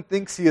anyone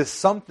thinks he is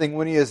something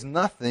when he is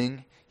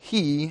nothing,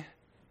 he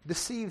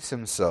deceives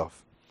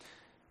himself.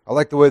 I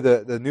like the way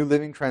the New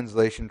Living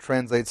Translation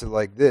translates it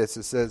like this.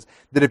 It says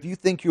that if you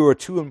think you are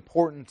too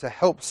important to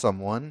help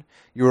someone,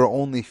 you are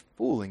only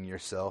fooling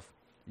yourself.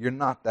 You're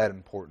not that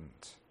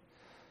important.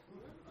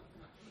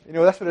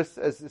 That's what it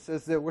says. It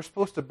says that we're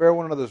supposed to bear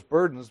one another's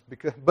burdens,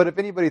 but if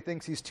anybody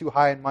thinks he's too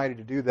high and mighty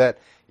to do that,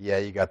 yeah,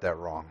 you got that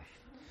wrong.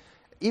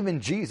 Even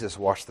Jesus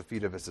washed the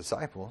feet of his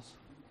disciples.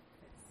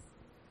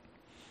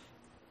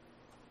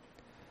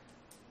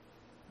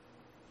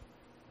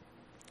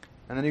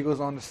 And then he goes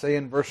on to say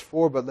in verse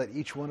 4, but let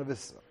each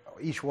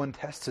one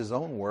test his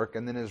own work,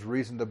 and then his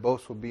reason to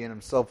boast will be in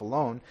himself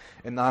alone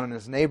and not in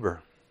his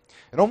neighbor.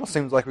 It almost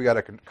seems like we got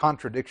a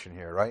contradiction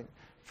here, right?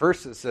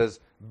 First it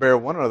says, bear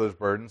one another's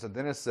burdens, and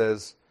then it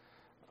says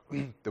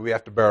that we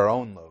have to bear our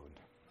own load.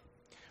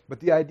 But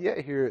the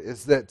idea here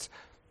is that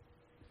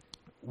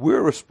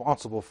we're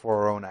responsible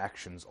for our own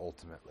actions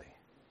ultimately.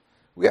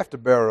 We have to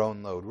bear our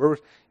own load.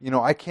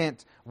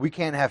 We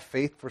can't have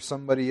faith for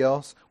somebody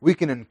else. We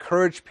can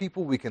encourage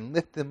people. We can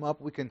lift them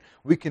up. We can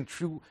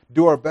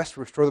do our best to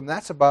restore them.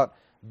 That's about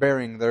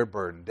bearing their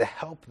burden, to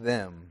help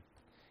them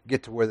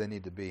get to where they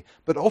need to be.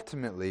 But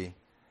ultimately,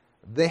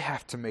 they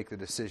have to make the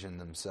decision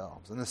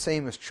themselves. And the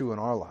same is true in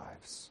our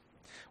lives.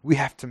 We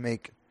have to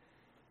make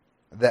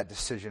that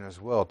decision as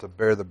well, to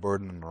bear the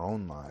burden in our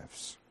own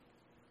lives.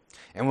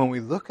 And when we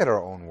look at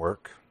our own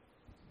work,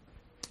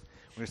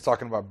 when he's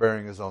talking about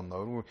bearing his own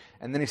load,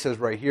 and then he says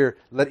right here,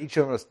 let each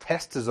of us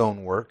test his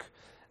own work.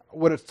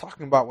 What it's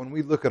talking about when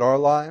we look at our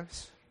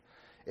lives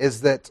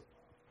is that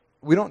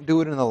we don't do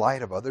it in the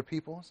light of other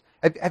people's.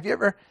 Have you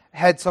ever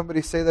had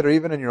somebody say that, or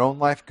even in your own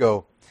life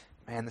go,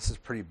 man, this is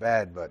pretty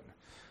bad, but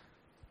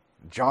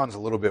John's a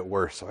little bit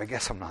worse, so I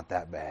guess I'm not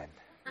that bad.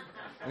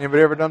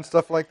 Anybody ever done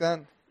stuff like that?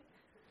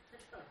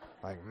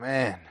 Like,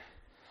 man,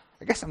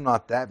 I guess I'm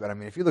not that bad. I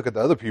mean, if you look at the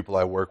other people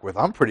I work with,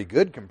 I'm pretty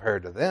good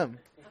compared to them.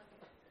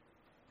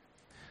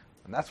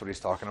 And that's what he's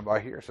talking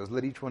about here. It says,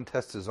 let each one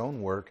test his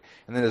own work,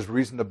 and then his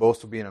reason to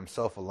boast will be in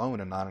himself alone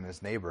and not in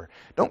his neighbor.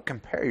 Don't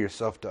compare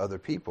yourself to other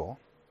people,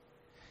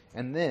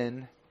 and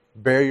then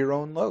bear your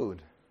own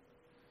load.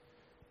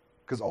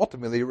 Because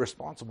ultimately, you're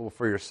responsible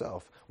for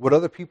yourself. What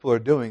other people are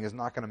doing is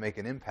not going to make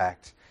an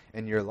impact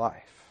in your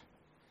life.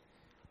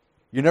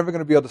 You're never going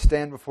to be able to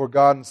stand before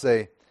God and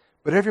say,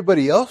 but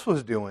everybody else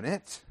was doing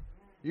it.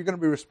 You're going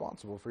to be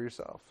responsible for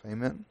yourself.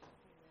 Amen?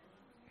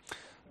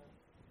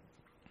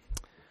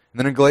 And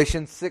then in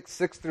Galatians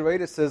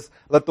 6:6-8, it says,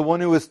 let the one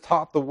who is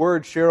taught the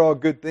word share all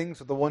good things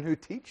with the one who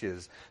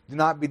teaches. Do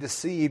not be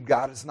deceived.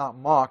 God is not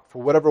mocked.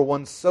 For whatever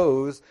one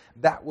sows,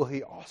 that will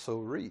he also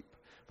reap.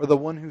 For the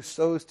one who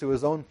sows to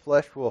his own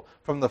flesh will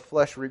from the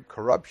flesh reap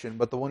corruption,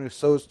 but the one who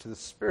sows to the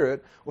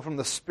Spirit will from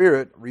the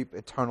Spirit reap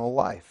eternal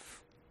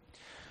life.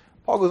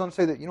 Paul goes on to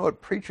say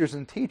that, preachers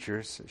and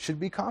teachers should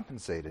be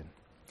compensated.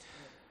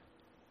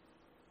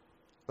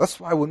 That's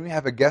why when we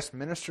have a guest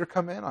minister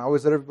come in, I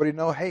always let everybody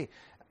know, hey,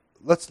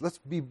 let's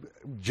be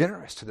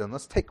generous to them.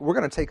 We're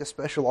going to take a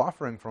special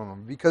offering from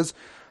them because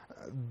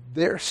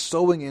they're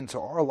sowing into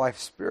our life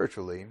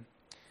spiritually.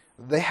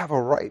 They have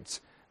a right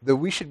that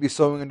we should be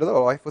sowing into their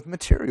life with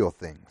material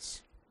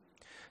things.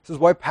 This is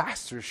why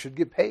pastors should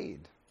get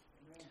paid.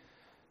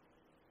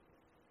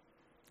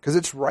 Because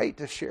it's right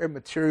to share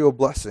material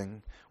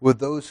blessing with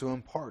those who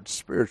impart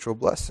spiritual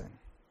blessing.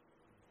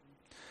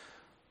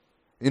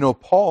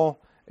 Paul,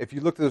 if you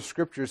look at the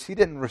scriptures, he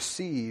didn't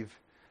receive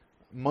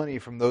money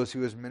from those he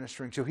was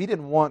ministering to. He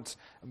didn't want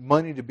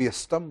money to be a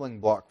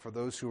stumbling block for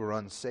those who were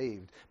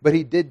unsaved. But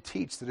he did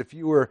teach that if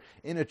you were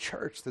in a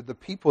church, that the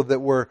people that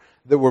were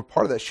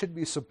part of that should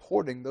be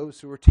supporting those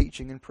who were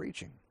teaching and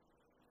preaching.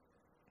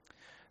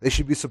 They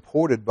should be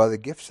supported by the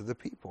gifts of the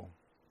people.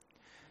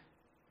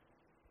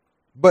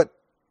 But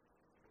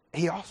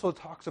he also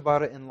talks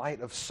about it in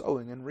light of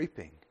sowing and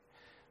reaping.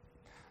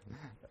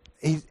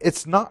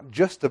 It's not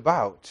just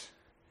about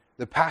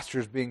the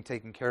pastors being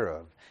taken care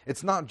of.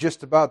 It's not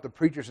just about the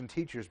preachers and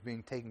teachers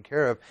being taken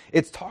care of.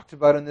 It's talked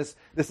about in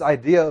this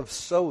idea of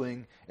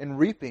sowing and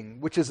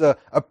reaping, which is a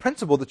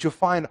principle that you'll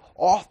find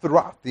all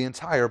throughout the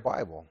entire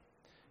Bible.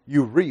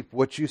 You reap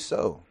what you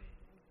sow.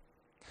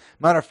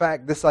 Matter of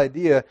fact, this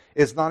idea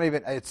is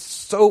it's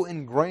so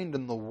ingrained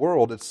in the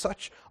world. It's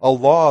such a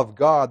law of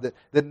God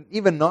that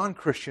even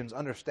non-Christians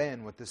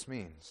understand what this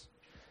means.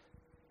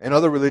 In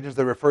other religions,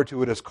 they refer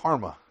to it as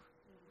karma,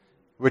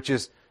 which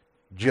is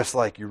just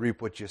like you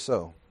reap what you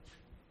sow.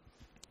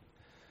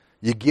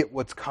 You get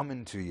what's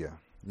coming to you.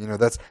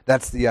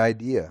 That's the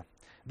idea.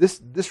 This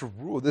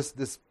rule,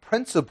 this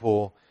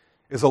principle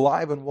is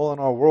alive and well in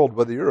our world,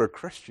 whether you're a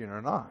Christian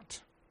or not.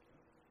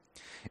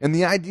 And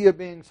the idea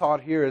being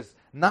taught here is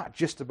not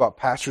just about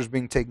pastors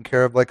being taken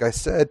care of, like I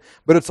said,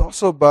 but it's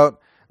also about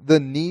the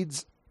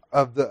needs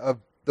of the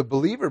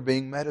believer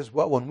being met as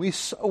well. When we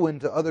sow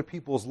into other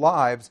people's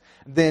lives,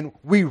 then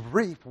we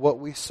reap what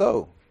we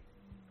sow.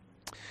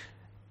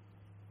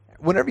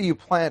 Whenever you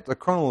plant a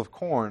kernel of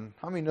corn,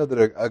 how many know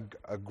that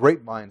a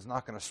grapevine is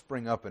not going to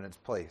spring up in its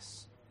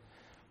place?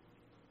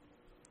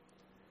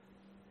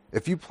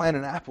 If you plant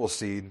an apple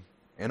seed,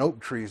 an oak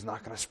tree is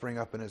not going to spring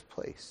up in its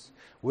place.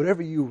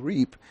 Whatever you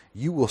reap,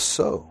 you will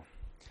sow.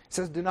 It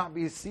says, do not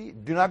be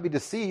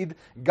deceived.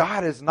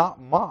 God is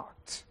not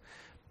mocked.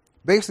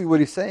 Basically what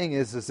he's saying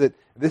is that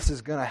this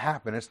is going to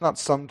happen. It's not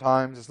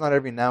sometimes. It's not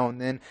every now and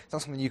then. It's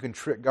not something you can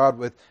trick God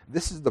with.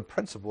 This is the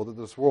principle that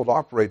this world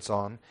operates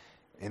on.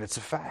 And it's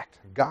a fact.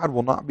 God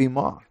will not be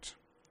mocked.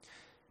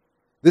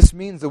 This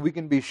means that we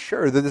can be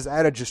sure that this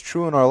adage is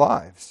true in our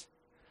lives.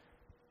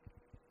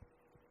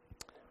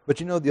 But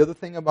the other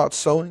thing about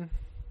sowing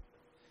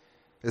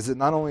is that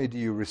not only do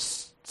you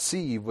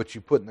receive what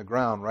you put in the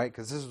ground, right?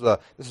 Because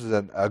this is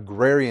an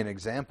agrarian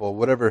example.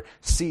 Whatever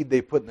seed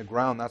they put in the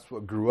ground, that's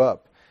what grew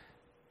up.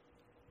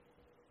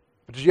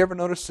 But did you ever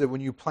notice that when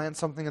you plant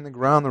something in the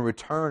ground, the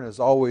return is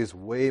always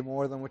way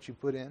more than what you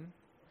put in?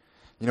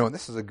 And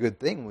this is a good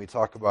thing when we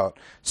talk about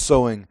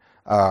sowing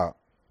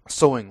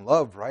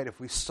love, right? If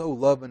we sow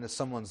love into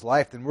someone's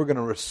life, then we're going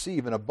to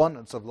receive an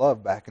abundance of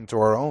love back into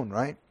our own,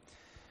 right?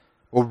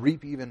 We'll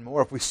reap even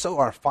more. If we sow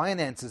our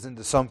finances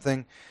into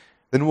something,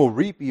 then we'll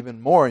reap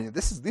even more. And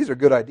these are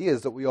good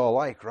ideas that we all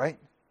like, right?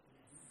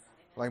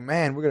 Like,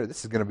 man,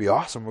 this is going to be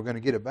awesome. We're going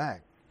to get it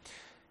back.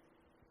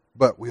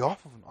 But we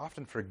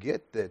often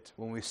forget that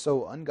when we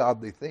sow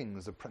ungodly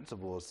things, the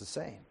principle is the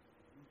same.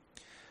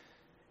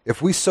 If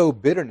we sow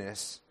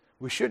bitterness,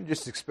 we shouldn't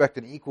just expect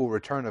an equal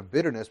return of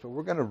bitterness, but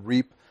we're going to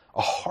reap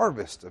a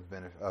harvest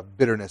of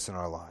bitterness in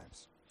our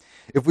lives.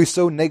 If we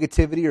sow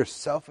negativity or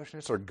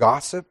selfishness or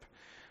gossip,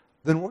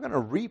 then we're going to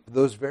reap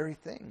those very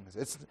things.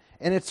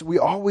 We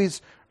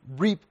always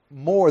reap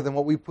more than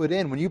what we put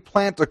in. When you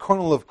plant a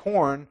kernel of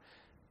corn,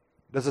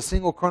 does a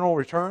single kernel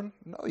return?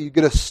 No, you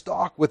get a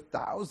stalk with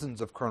thousands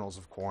of kernels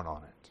of corn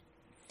on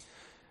it.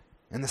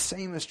 And the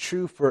same is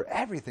true for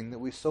everything that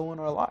we sow in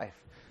our life.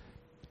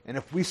 And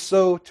if we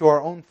sow to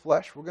our own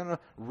flesh, we're going to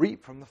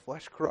reap from the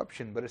flesh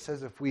corruption. But it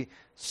says if we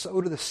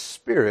sow to the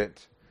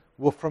Spirit,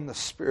 we'll from the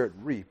Spirit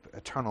reap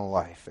eternal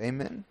life.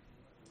 Amen?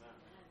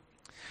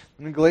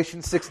 In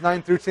Galatians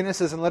 6:9 through 10, it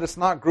says, and let us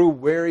not grow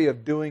weary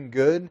of doing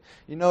good.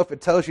 You know, if it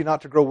tells you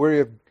not to grow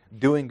weary of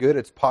doing good,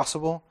 it's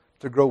possible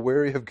to grow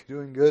weary of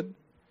doing good.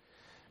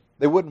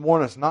 They wouldn't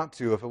warn us not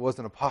to if it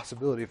wasn't a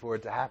possibility for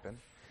it to happen.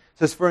 It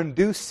says, for in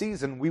due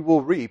season we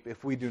will reap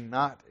if we do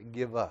not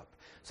give up.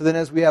 So then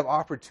as we have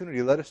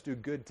opportunity, let us do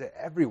good to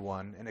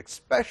everyone, and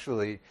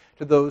especially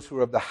to those who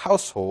are of the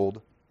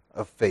household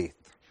of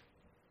faith.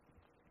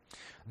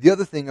 The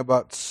other thing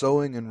about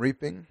sowing and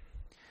reaping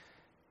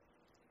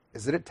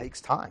is that it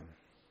takes time.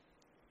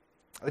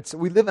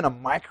 We live in a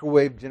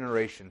microwave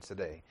generation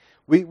today.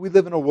 We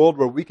live in a world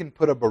where we can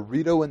put a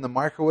burrito in the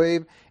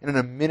microwave, and in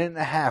a minute and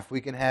a half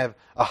we can have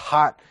a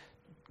hot,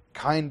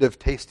 kind of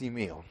tasty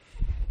meal.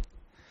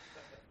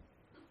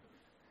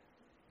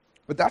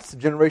 But that's the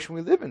generation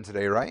we live in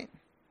today, right?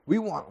 We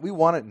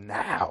want it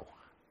now.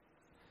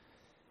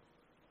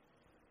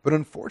 But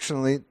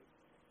unfortunately,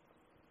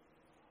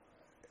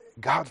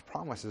 God's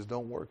promises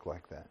don't work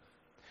like that.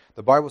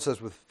 The Bible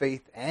says with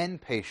faith and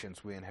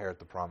patience we inherit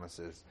the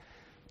promises.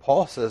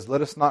 Paul says,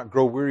 let us not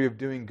grow weary of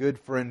doing good,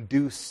 for in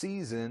due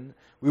season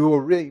we will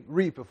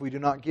reap if we do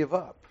not give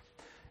up.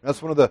 And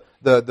that's one of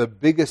the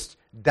biggest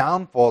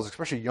downfalls,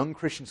 especially young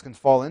Christians can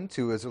fall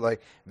into, is they're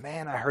like,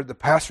 man, I heard the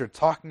pastor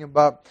talking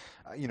about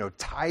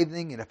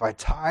tithing, and if I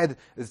tithe,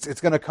 it's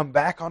going to come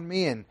back on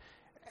me, and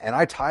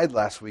I tithed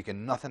last week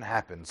and nothing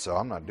happened, so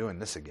I'm not doing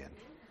this again.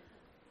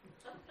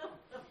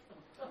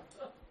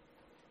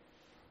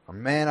 Or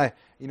man,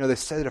 they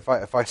said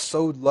if I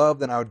sowed love,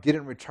 then I would get it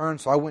in return.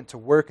 So I went to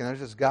work, and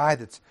there's this guy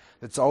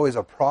that's always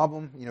a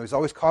problem. He's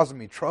always causing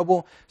me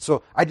trouble.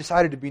 So I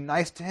decided to be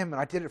nice to him, and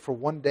I did it for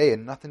one day,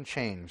 and nothing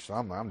changed. So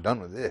I'm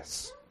done with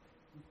this.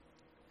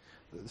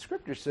 The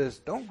Scripture says,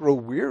 don't grow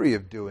weary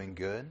of doing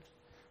good,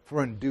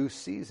 for in due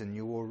season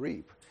you will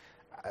reap.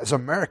 As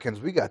Americans,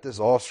 we got this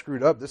all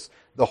screwed up.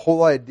 The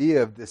whole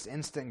idea of this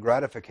instant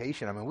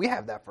gratification. I mean, we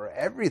have that for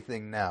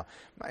everything now.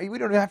 We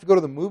don't even have to go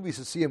to the movies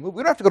to see a movie.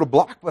 We don't have to go to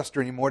Blockbuster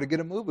anymore to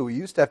get a movie. We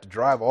used to have to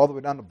drive all the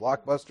way down to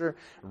Blockbuster,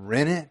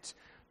 rent it,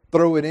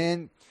 throw it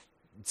in.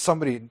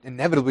 Somebody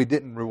inevitably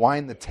didn't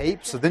rewind the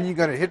tape, so then you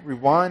got to hit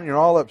rewind, and you're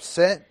all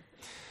upset.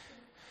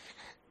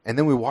 And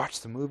then we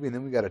watch the movie, and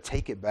then we got to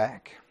take it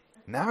back.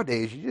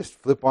 Nowadays, you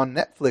just flip on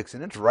Netflix,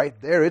 and it's right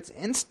there. It's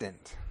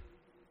instant.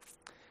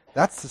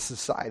 That's the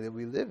society that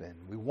we live in.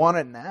 We want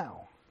it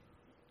now.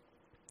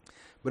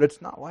 But it's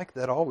not like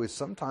that always.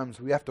 Sometimes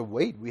we have to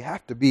wait. We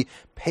have to be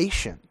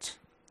patient.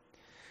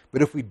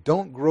 But if we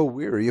don't grow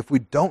weary, if we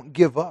don't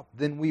give up,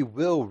 then we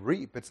will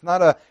reap. It's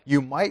not a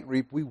you might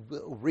reap, we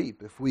will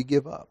reap if we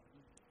give up.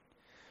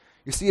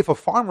 You see, if a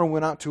farmer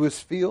went out to his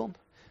field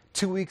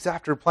 2 weeks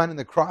after planting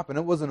the crop and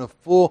it wasn't a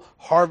full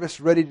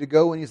harvest ready to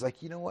go, and he's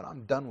like, you know what,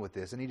 I'm done with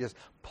this, and he just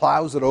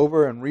plows it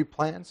over and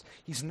replants,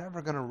 he's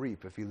never going to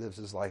reap if he lives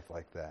his life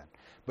like that.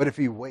 But if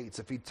he waits,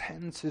 if he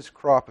tends his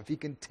crop, if he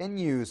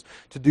continues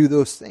to do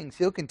those things,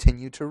 he'll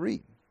continue to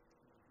reap.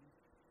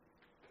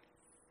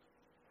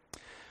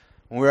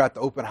 When we were at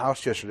the open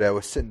house yesterday, I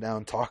was sitting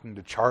down talking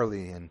to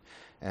Charlie,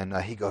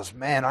 and he goes,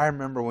 man, I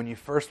remember when you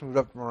first moved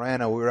up to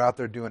Marana, we were out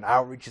there doing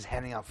outreaches,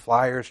 handing out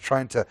flyers,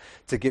 trying to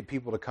get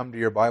people to come to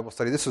your Bible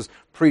study. This was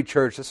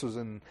pre-church. This was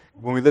when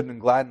we lived in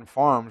Gladden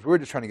Farms. We were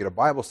just trying to get a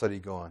Bible study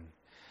going.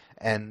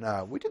 And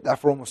we did that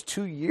for almost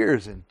 2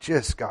 years and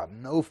just got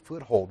no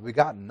foothold. We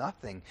got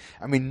nothing.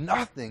 I mean,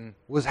 nothing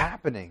was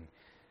happening.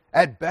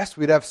 At best,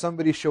 we'd have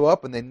somebody show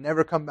up and they'd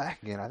never come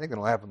back again. I think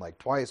it'll happen like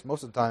twice.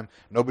 Most of the time,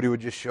 nobody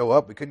would just show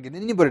up. We couldn't get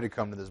anybody to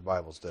come to this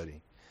Bible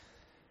study.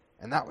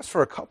 And that was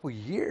for a couple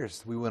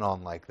years we went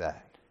on like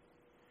that.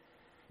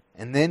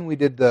 And then we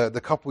did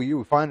the couple years,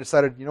 we finally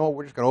decided, you know what,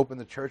 we're just going to open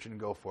the church and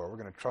go for it. We're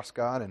going to trust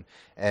God,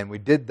 and we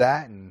did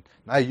that, and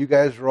now you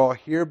guys are all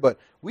here. But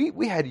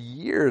we had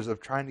years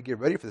of trying to get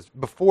ready for this.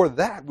 Before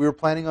that, we were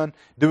planning on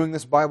doing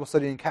this Bible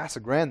study in Casa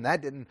Grande.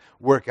 That didn't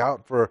work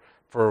out for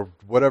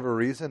whatever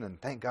reason, and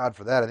thank God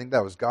for that. I think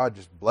that was God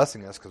just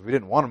blessing us because we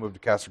didn't want to move to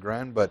Casa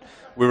Grande, but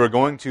we were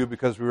going to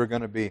because we were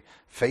going to be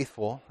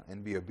faithful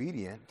and be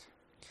obedient.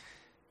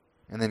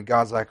 And then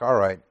God's like, all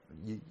right,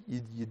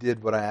 you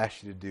did what I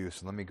asked you to do,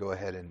 so let me go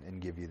ahead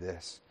and give you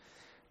this.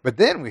 But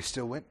then we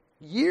still went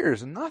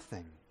years and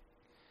nothing.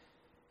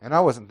 And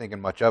I wasn't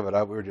thinking much of it.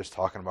 We were just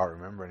talking about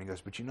remembering. He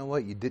goes, but you know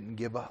what? You didn't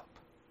give up.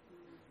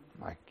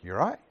 I'm like, you're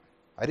right.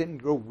 I didn't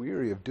grow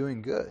weary of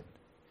doing good.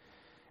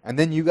 And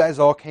then you guys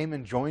all came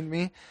and joined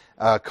me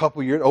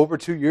over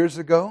 2 years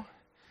ago.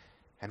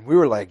 And we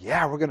were like,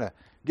 yeah, we're going to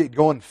get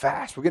going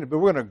fast. We're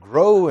going to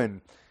grow,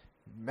 and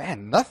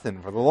man,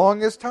 nothing for the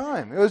longest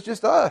time. It was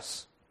just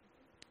us.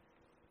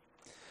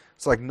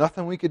 It's like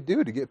nothing we could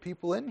do to get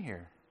people in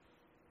here.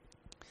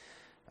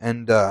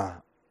 And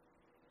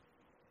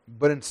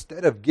but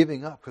instead of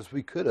giving up, because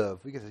we could have,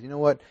 we could say, you know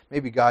what,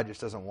 maybe God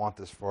just doesn't want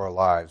this for our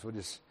lives. We'll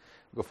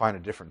go find a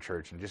different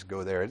church and just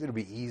go there. It'll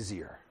be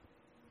easier.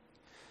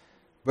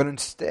 But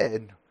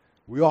instead,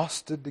 we all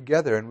stood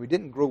together and we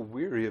didn't grow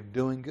weary of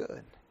doing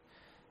good.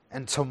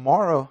 And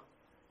tomorrow,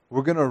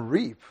 we're going to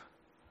reap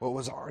what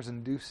was ours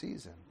in due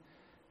season.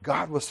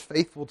 God was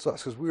faithful to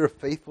us because we were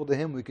faithful to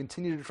Him. We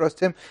continue to trust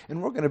Him,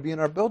 and we're going to be in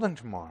our building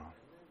tomorrow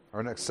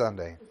or next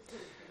Sunday.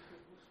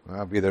 Well,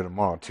 I'll be there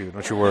tomorrow too,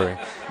 don't you worry.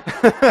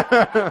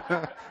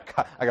 I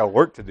got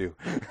work to do.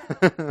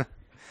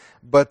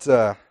 But,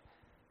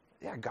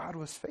 yeah, God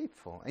was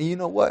faithful. And you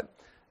know what?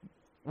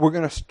 We're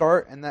going to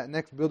start in that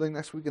next building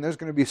next week, and there's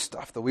going to be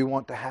stuff that we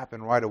want to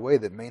happen right away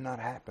that may not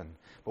happen.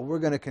 But we're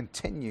going to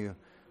continue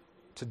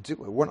to do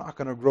it. We're not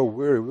going to grow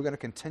weary. We're going to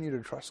continue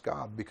to trust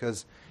God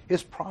because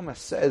His promise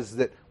says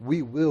that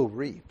we will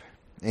reap.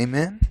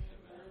 Amen?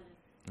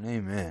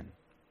 Amen.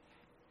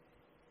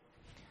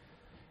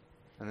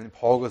 And then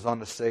Paul goes on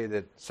to say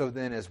that, so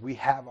then as we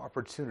have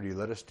opportunity,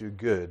 let us do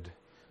good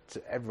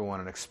to everyone,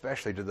 and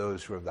especially to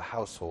those who are of the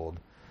household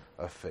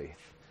of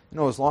faith. You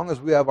know, as long as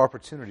we have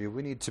opportunity,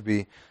 we need to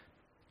be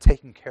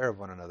taking care of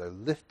one another,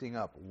 lifting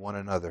up one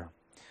another.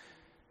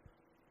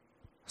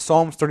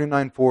 Psalms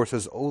 39:4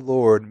 says, O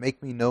Lord,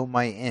 make me know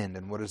my end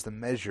and what is the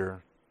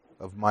measure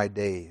of my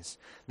days.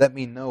 Let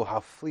me know how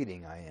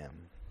fleeting I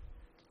am.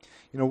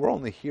 You know, we're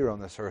only here on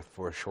this earth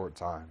for a short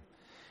time.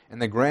 In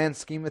the grand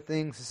scheme of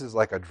things, this is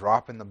like a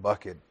drop in the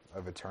bucket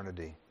of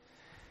eternity.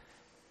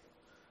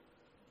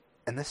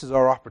 And this is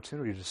our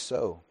opportunity to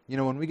sow. You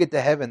know, when we get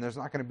to heaven, there's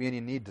not going to be any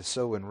need to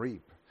sow and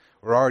reap.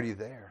 We're already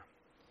there.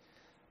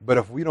 But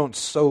if we don't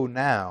sow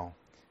now,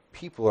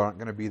 people aren't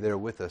going to be there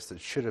with us that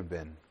should have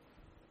been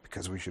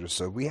because we should have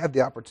sowed. We have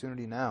the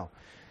opportunity now.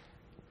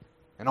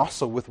 And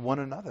also with one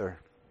another.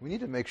 We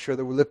need to make sure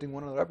that we're lifting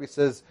one another up. He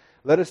says,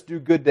 let us do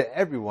good to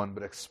everyone,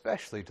 but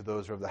especially to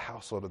those who are of the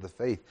household of the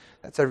faith.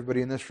 That's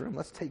everybody in this room.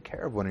 Let's take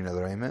care of one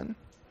another. Amen?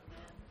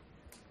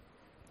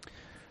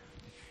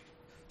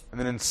 And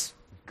then in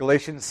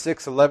Galatians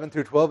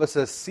 6:11-12, it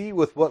says, see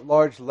with what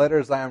large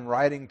letters I am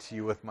writing to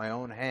you with my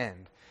own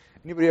hand.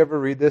 Anybody ever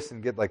read this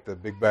and get like the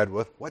big bad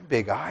wolf? What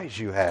big eyes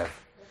you have.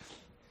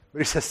 But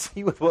he says,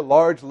 see with what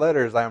large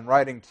letters I am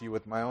writing to you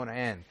with my own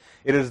hand.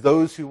 It is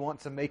those who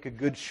want to make a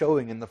good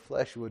showing in the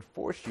flesh who would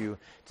force you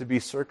to be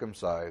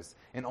circumcised,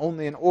 and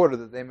only in order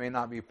that they may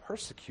not be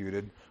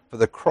persecuted for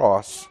the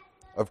cross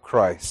of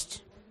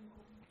Christ.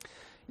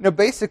 You know,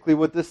 basically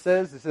what this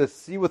says, it says,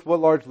 see with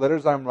what large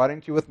letters I am writing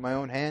to you with my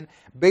own hand.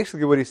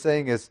 Basically what he's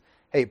saying is,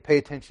 hey, pay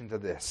attention to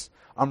this.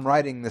 I'm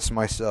writing this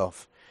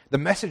myself. The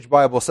Message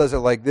Bible says it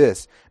like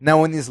this.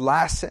 Now in these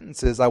last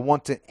sentences, I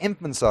want to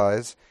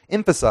emphasize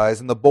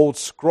in the bold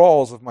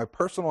scrawls of my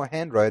personal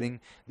handwriting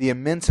the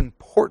immense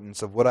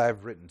importance of what I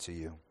have written to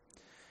you.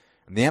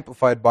 In the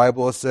Amplified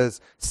Bible, it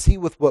says, see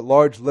with what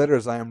large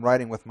letters I am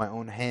writing with my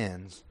own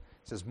hands.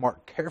 It says,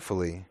 mark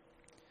carefully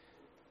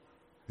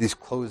these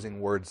closing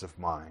words of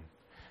mine.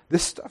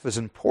 This stuff is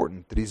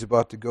important that he's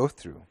about to go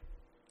through.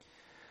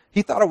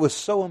 He thought it was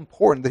so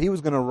important that he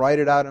was going to write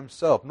it out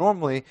himself.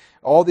 Normally,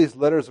 all these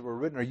letters that were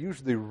written are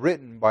usually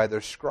written by their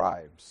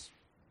scribes.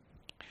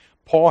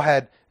 Paul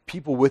had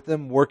people with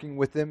him, working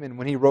with him, and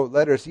when he wrote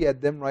letters, he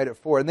had them write it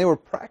for him. And they were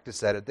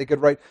practiced at it. They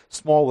could write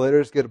small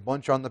letters, get a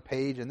bunch on the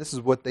page, and this is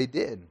what they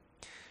did.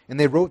 And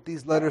they wrote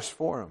these letters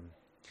for him.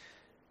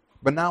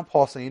 But now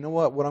Paul's saying, you know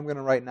what I'm going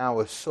to write now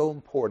is so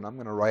important, I'm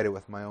going to write it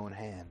with my own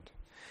hand.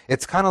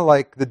 It's kind of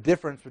like the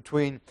difference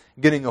between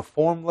getting a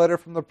form letter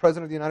from the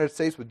President of the United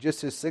States with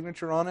just his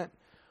signature on it,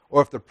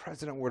 or if the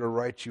President were to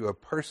write you a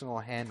personal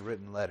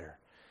handwritten letter.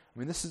 I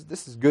mean, this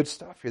is good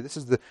stuff here. This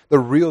is the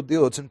real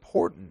deal. It's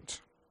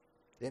important.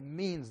 It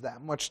means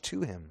that much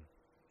to him.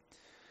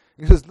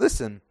 He says,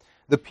 listen,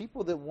 the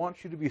people that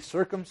want you to be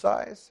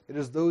circumcised, it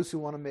is those who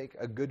want to make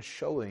a good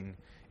showing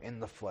in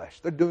the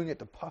flesh. They're doing it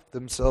to puff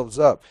themselves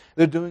up.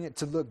 They're doing it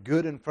to look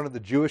good in front of the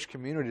Jewish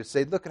community, to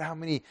say, look at how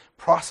many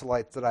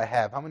proselytes that I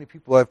have, how many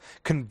people I've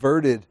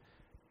converted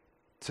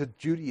to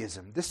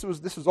Judaism. This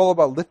was all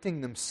about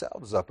lifting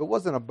themselves up. It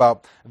wasn't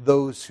about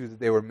those who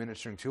they were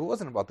ministering to. It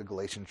wasn't about the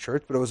Galatian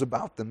church, but it was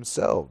about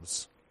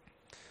themselves.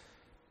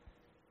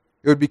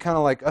 It would be kind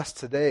of like us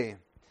today,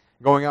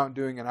 going out and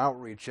doing an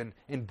outreach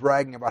and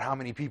bragging about how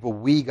many people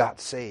we got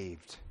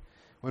saved.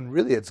 When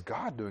really it's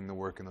God doing the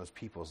work in those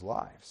people's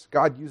lives.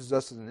 God uses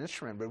us as an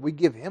instrument, but we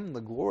give Him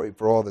the glory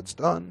for all that's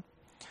done.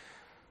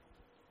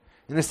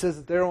 And it says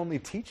that they're only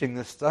teaching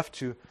this stuff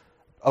to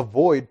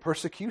avoid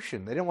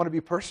persecution. They didn't want to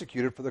be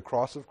persecuted for the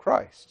cross of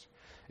Christ.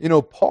 You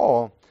know,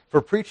 Paul,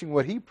 for preaching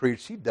what he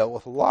preached, he dealt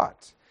with a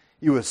lot.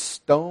 He was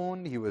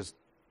stoned, he was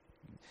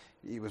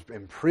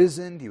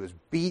imprisoned, he was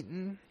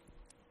beaten.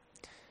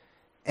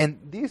 And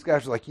these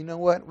guys are like, you know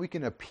what? We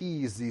can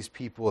appease these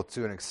people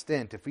to an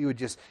extent if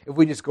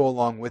we just go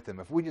along with them.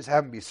 If we just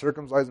have them be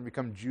circumcised and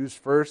become Jews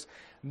first,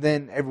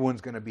 then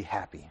everyone's going to be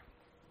happy.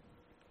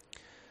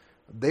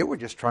 They were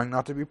just trying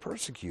not to be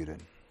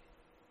persecuted.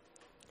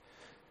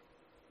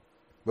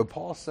 But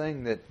Paul's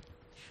saying that,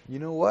 you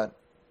know what?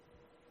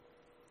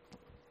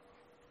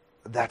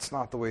 That's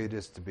not the way it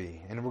is to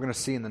be. And we're going to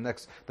see in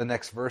the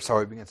next verse how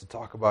he begins to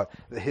talk about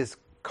his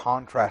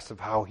contrast of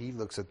how he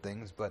looks at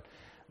things. But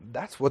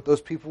that's what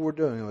those people were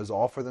doing. It was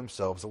all for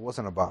themselves. It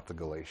wasn't about the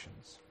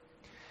Galatians.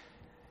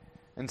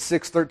 In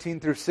 6:13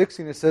 through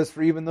 16 it says,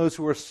 "For even those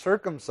who are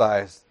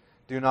circumcised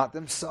do not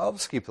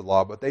themselves keep the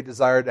law, but they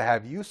desire to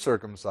have you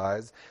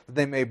circumcised, that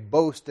they may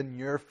boast in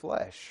your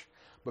flesh.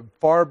 But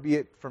far be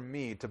it from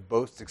me to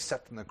boast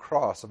except in the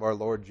cross of our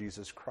Lord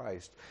Jesus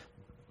Christ,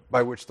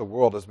 by which the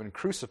world has been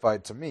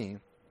crucified to me,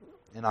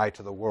 and I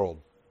to the world.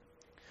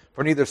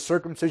 For neither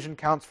circumcision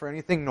counts for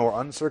anything, nor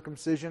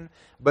uncircumcision,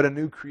 but a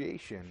new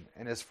creation.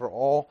 And as for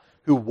all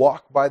who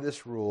walk by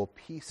this rule,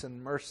 peace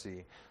and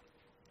mercy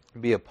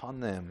be upon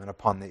them and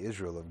upon the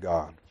Israel of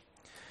God."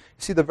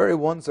 You see, the very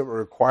ones that were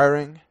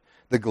requiring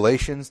the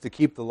Galatians to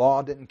keep the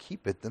law didn't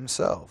keep it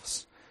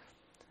themselves,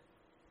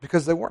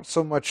 because they weren't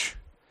so much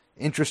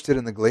interested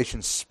in the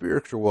Galatians'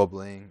 spiritual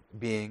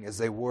well-being as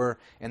they were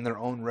in their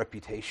own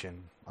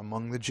reputation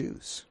among the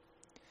Jews.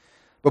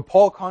 But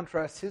Paul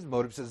contrasts his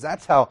motives, says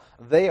that's how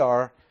they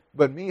are,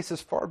 but me, he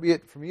says, far be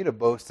it from me to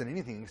boast in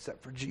anything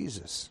except for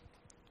Jesus.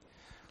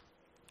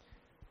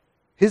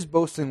 His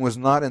boasting was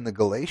not in the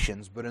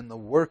Galatians, but in the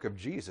work of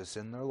Jesus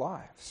in their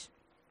lives.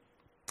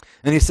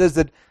 And he says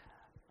that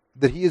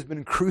he has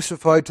been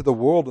crucified to the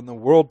world and the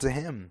world to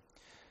him.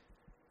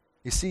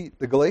 You see,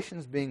 the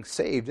Galatians being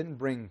saved didn't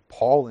bring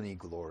Paul any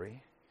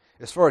glory.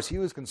 As far as he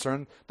was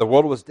concerned, the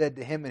world was dead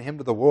to him and him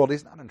to the world.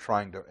 He's not in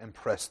trying to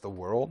impress the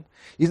world.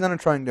 He's not in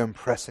trying to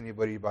impress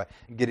anybody by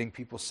getting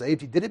people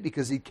saved. He did it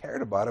because he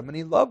cared about them and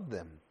he loved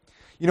them.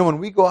 You know, when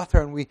we go out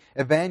there and we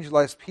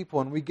evangelize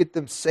people and we get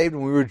them saved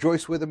and we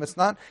rejoice with them, it's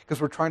not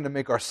because we're trying to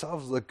make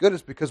ourselves look good.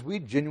 It's because we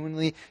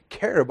genuinely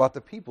care about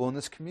the people in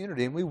this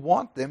community and we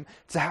want them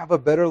to have a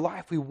better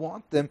life. We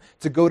want them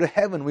to go to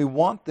heaven. We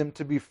want them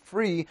to be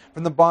free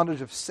from the bondage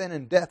of sin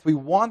and death. We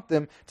want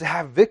them to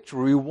have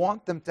victory. We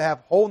want them to have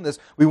wholeness.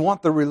 We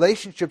want their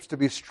relationships to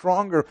be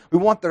stronger. We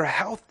want their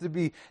health to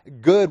be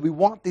good. We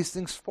want these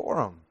things for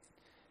them.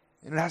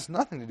 And it has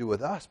nothing to do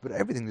with us, but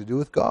everything to do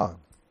with God.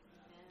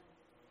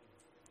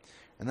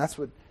 And that's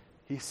what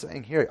he's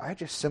saying here. I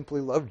just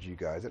simply loved you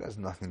guys. It has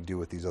nothing to do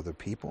with these other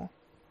people.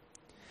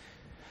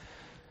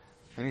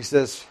 And he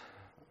says,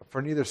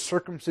 for neither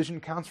circumcision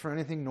counts for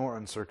anything nor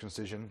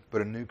uncircumcision,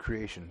 but a new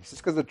creation. He says,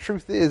 because the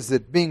truth is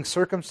that being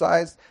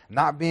circumcised,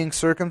 not being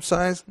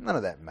circumcised, none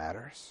of that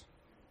matters.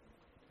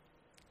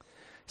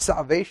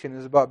 Salvation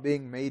is about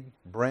being made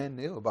brand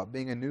new, about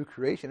being a new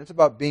creation. It's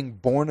about being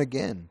born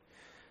again.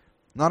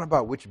 Not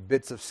about which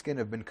bits of skin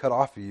have been cut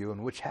off of you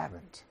and which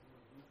haven't.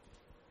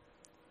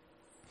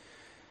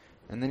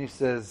 And then he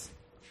says,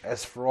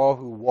 as for all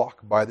who walk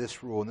by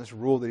this rule, and this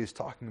rule that he's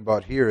talking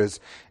about here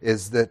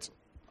is that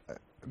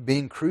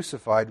being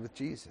crucified with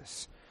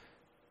Jesus,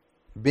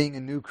 being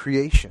a new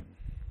creation,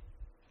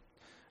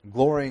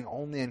 glorying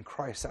only in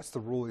Christ, that's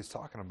the rule he's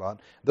talking about.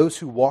 Those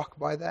who walk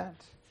by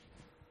that,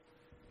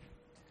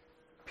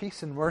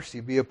 peace and mercy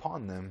be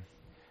upon them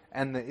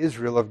and the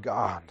Israel of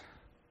God,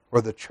 or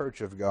the church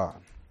of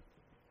God.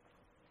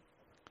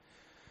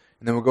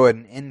 And then we'll go ahead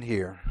and end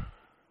here.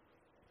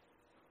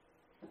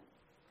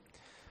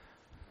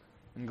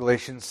 In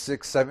Galatians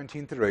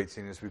 6:17 through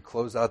 18, as we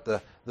close out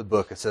the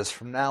book, it says,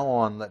 "From now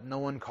on, let no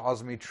one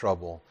cause me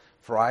trouble,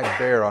 for I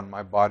bear on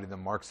my body the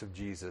marks of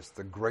Jesus.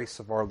 The grace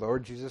of our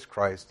Lord Jesus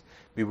Christ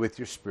be with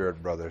your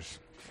spirit, brothers.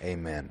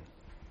 Amen."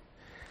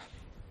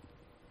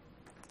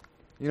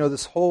 You know,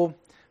 this whole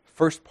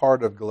first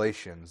part of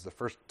Galatians, the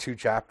first 2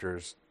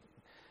 chapters,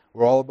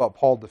 were all about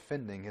Paul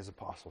defending his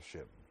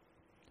apostleship.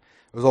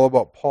 It was all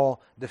about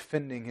Paul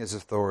defending his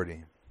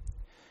authority.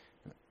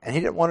 And he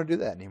didn't want to do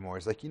that anymore.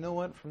 He's like, you know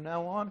what, from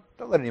now on,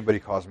 don't let anybody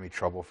cause me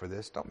trouble for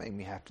this. Don't make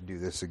me have to do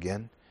this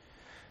again.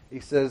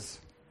 He says,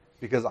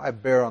 because I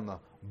bear on the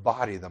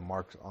body the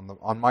marks,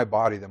 on my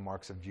body the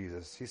marks of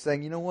Jesus. He's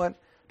saying, you know what,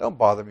 don't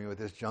bother me with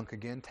this junk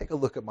again. Take a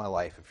look at my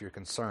life if you're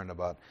concerned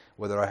about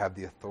whether I have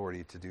the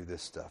authority to do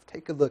this stuff.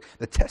 Take a look.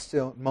 The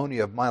testimony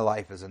of my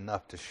life is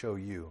enough to show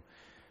you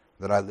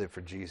that I live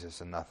for Jesus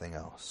and nothing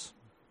else.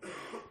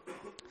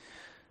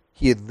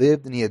 He had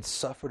lived and he had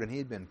suffered and he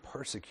had been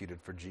persecuted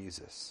for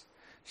Jesus.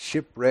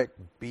 Shipwrecked,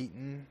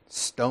 beaten,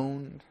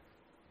 stoned.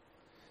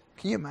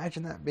 Can you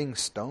imagine that, being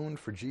stoned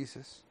for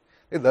Jesus?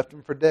 They left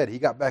him for dead. He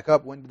got back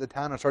up, went to the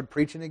town and started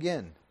preaching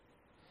again.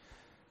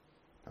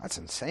 That's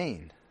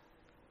insane.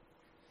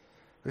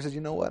 He says,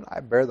 you know what? I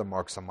bear the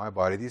marks on my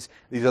body. These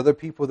other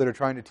people that are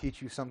trying to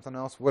teach you something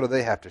else, what do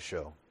they have to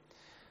show?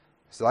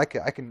 So I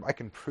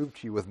can prove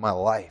to you with my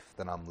life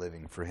that I'm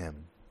living for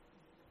him.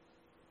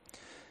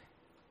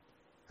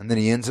 And then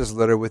he ends his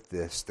letter with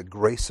this: the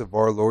grace of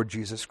our Lord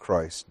Jesus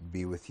Christ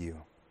be with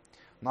you.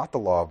 Not the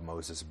law of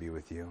Moses be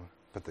with you.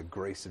 but the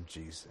grace of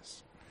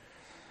Jesus.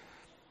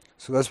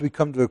 So as we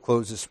come to a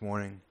close this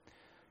morning,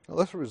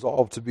 let's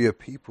resolve to be a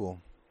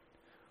people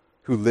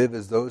who live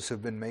as those who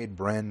have been made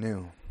brand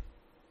new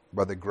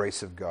by the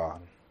grace of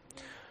God.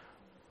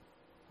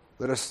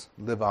 Let us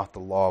live out the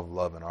law of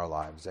love in our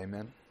lives.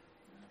 Amen?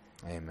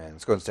 Amen.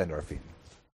 Let's go and stand to our feet.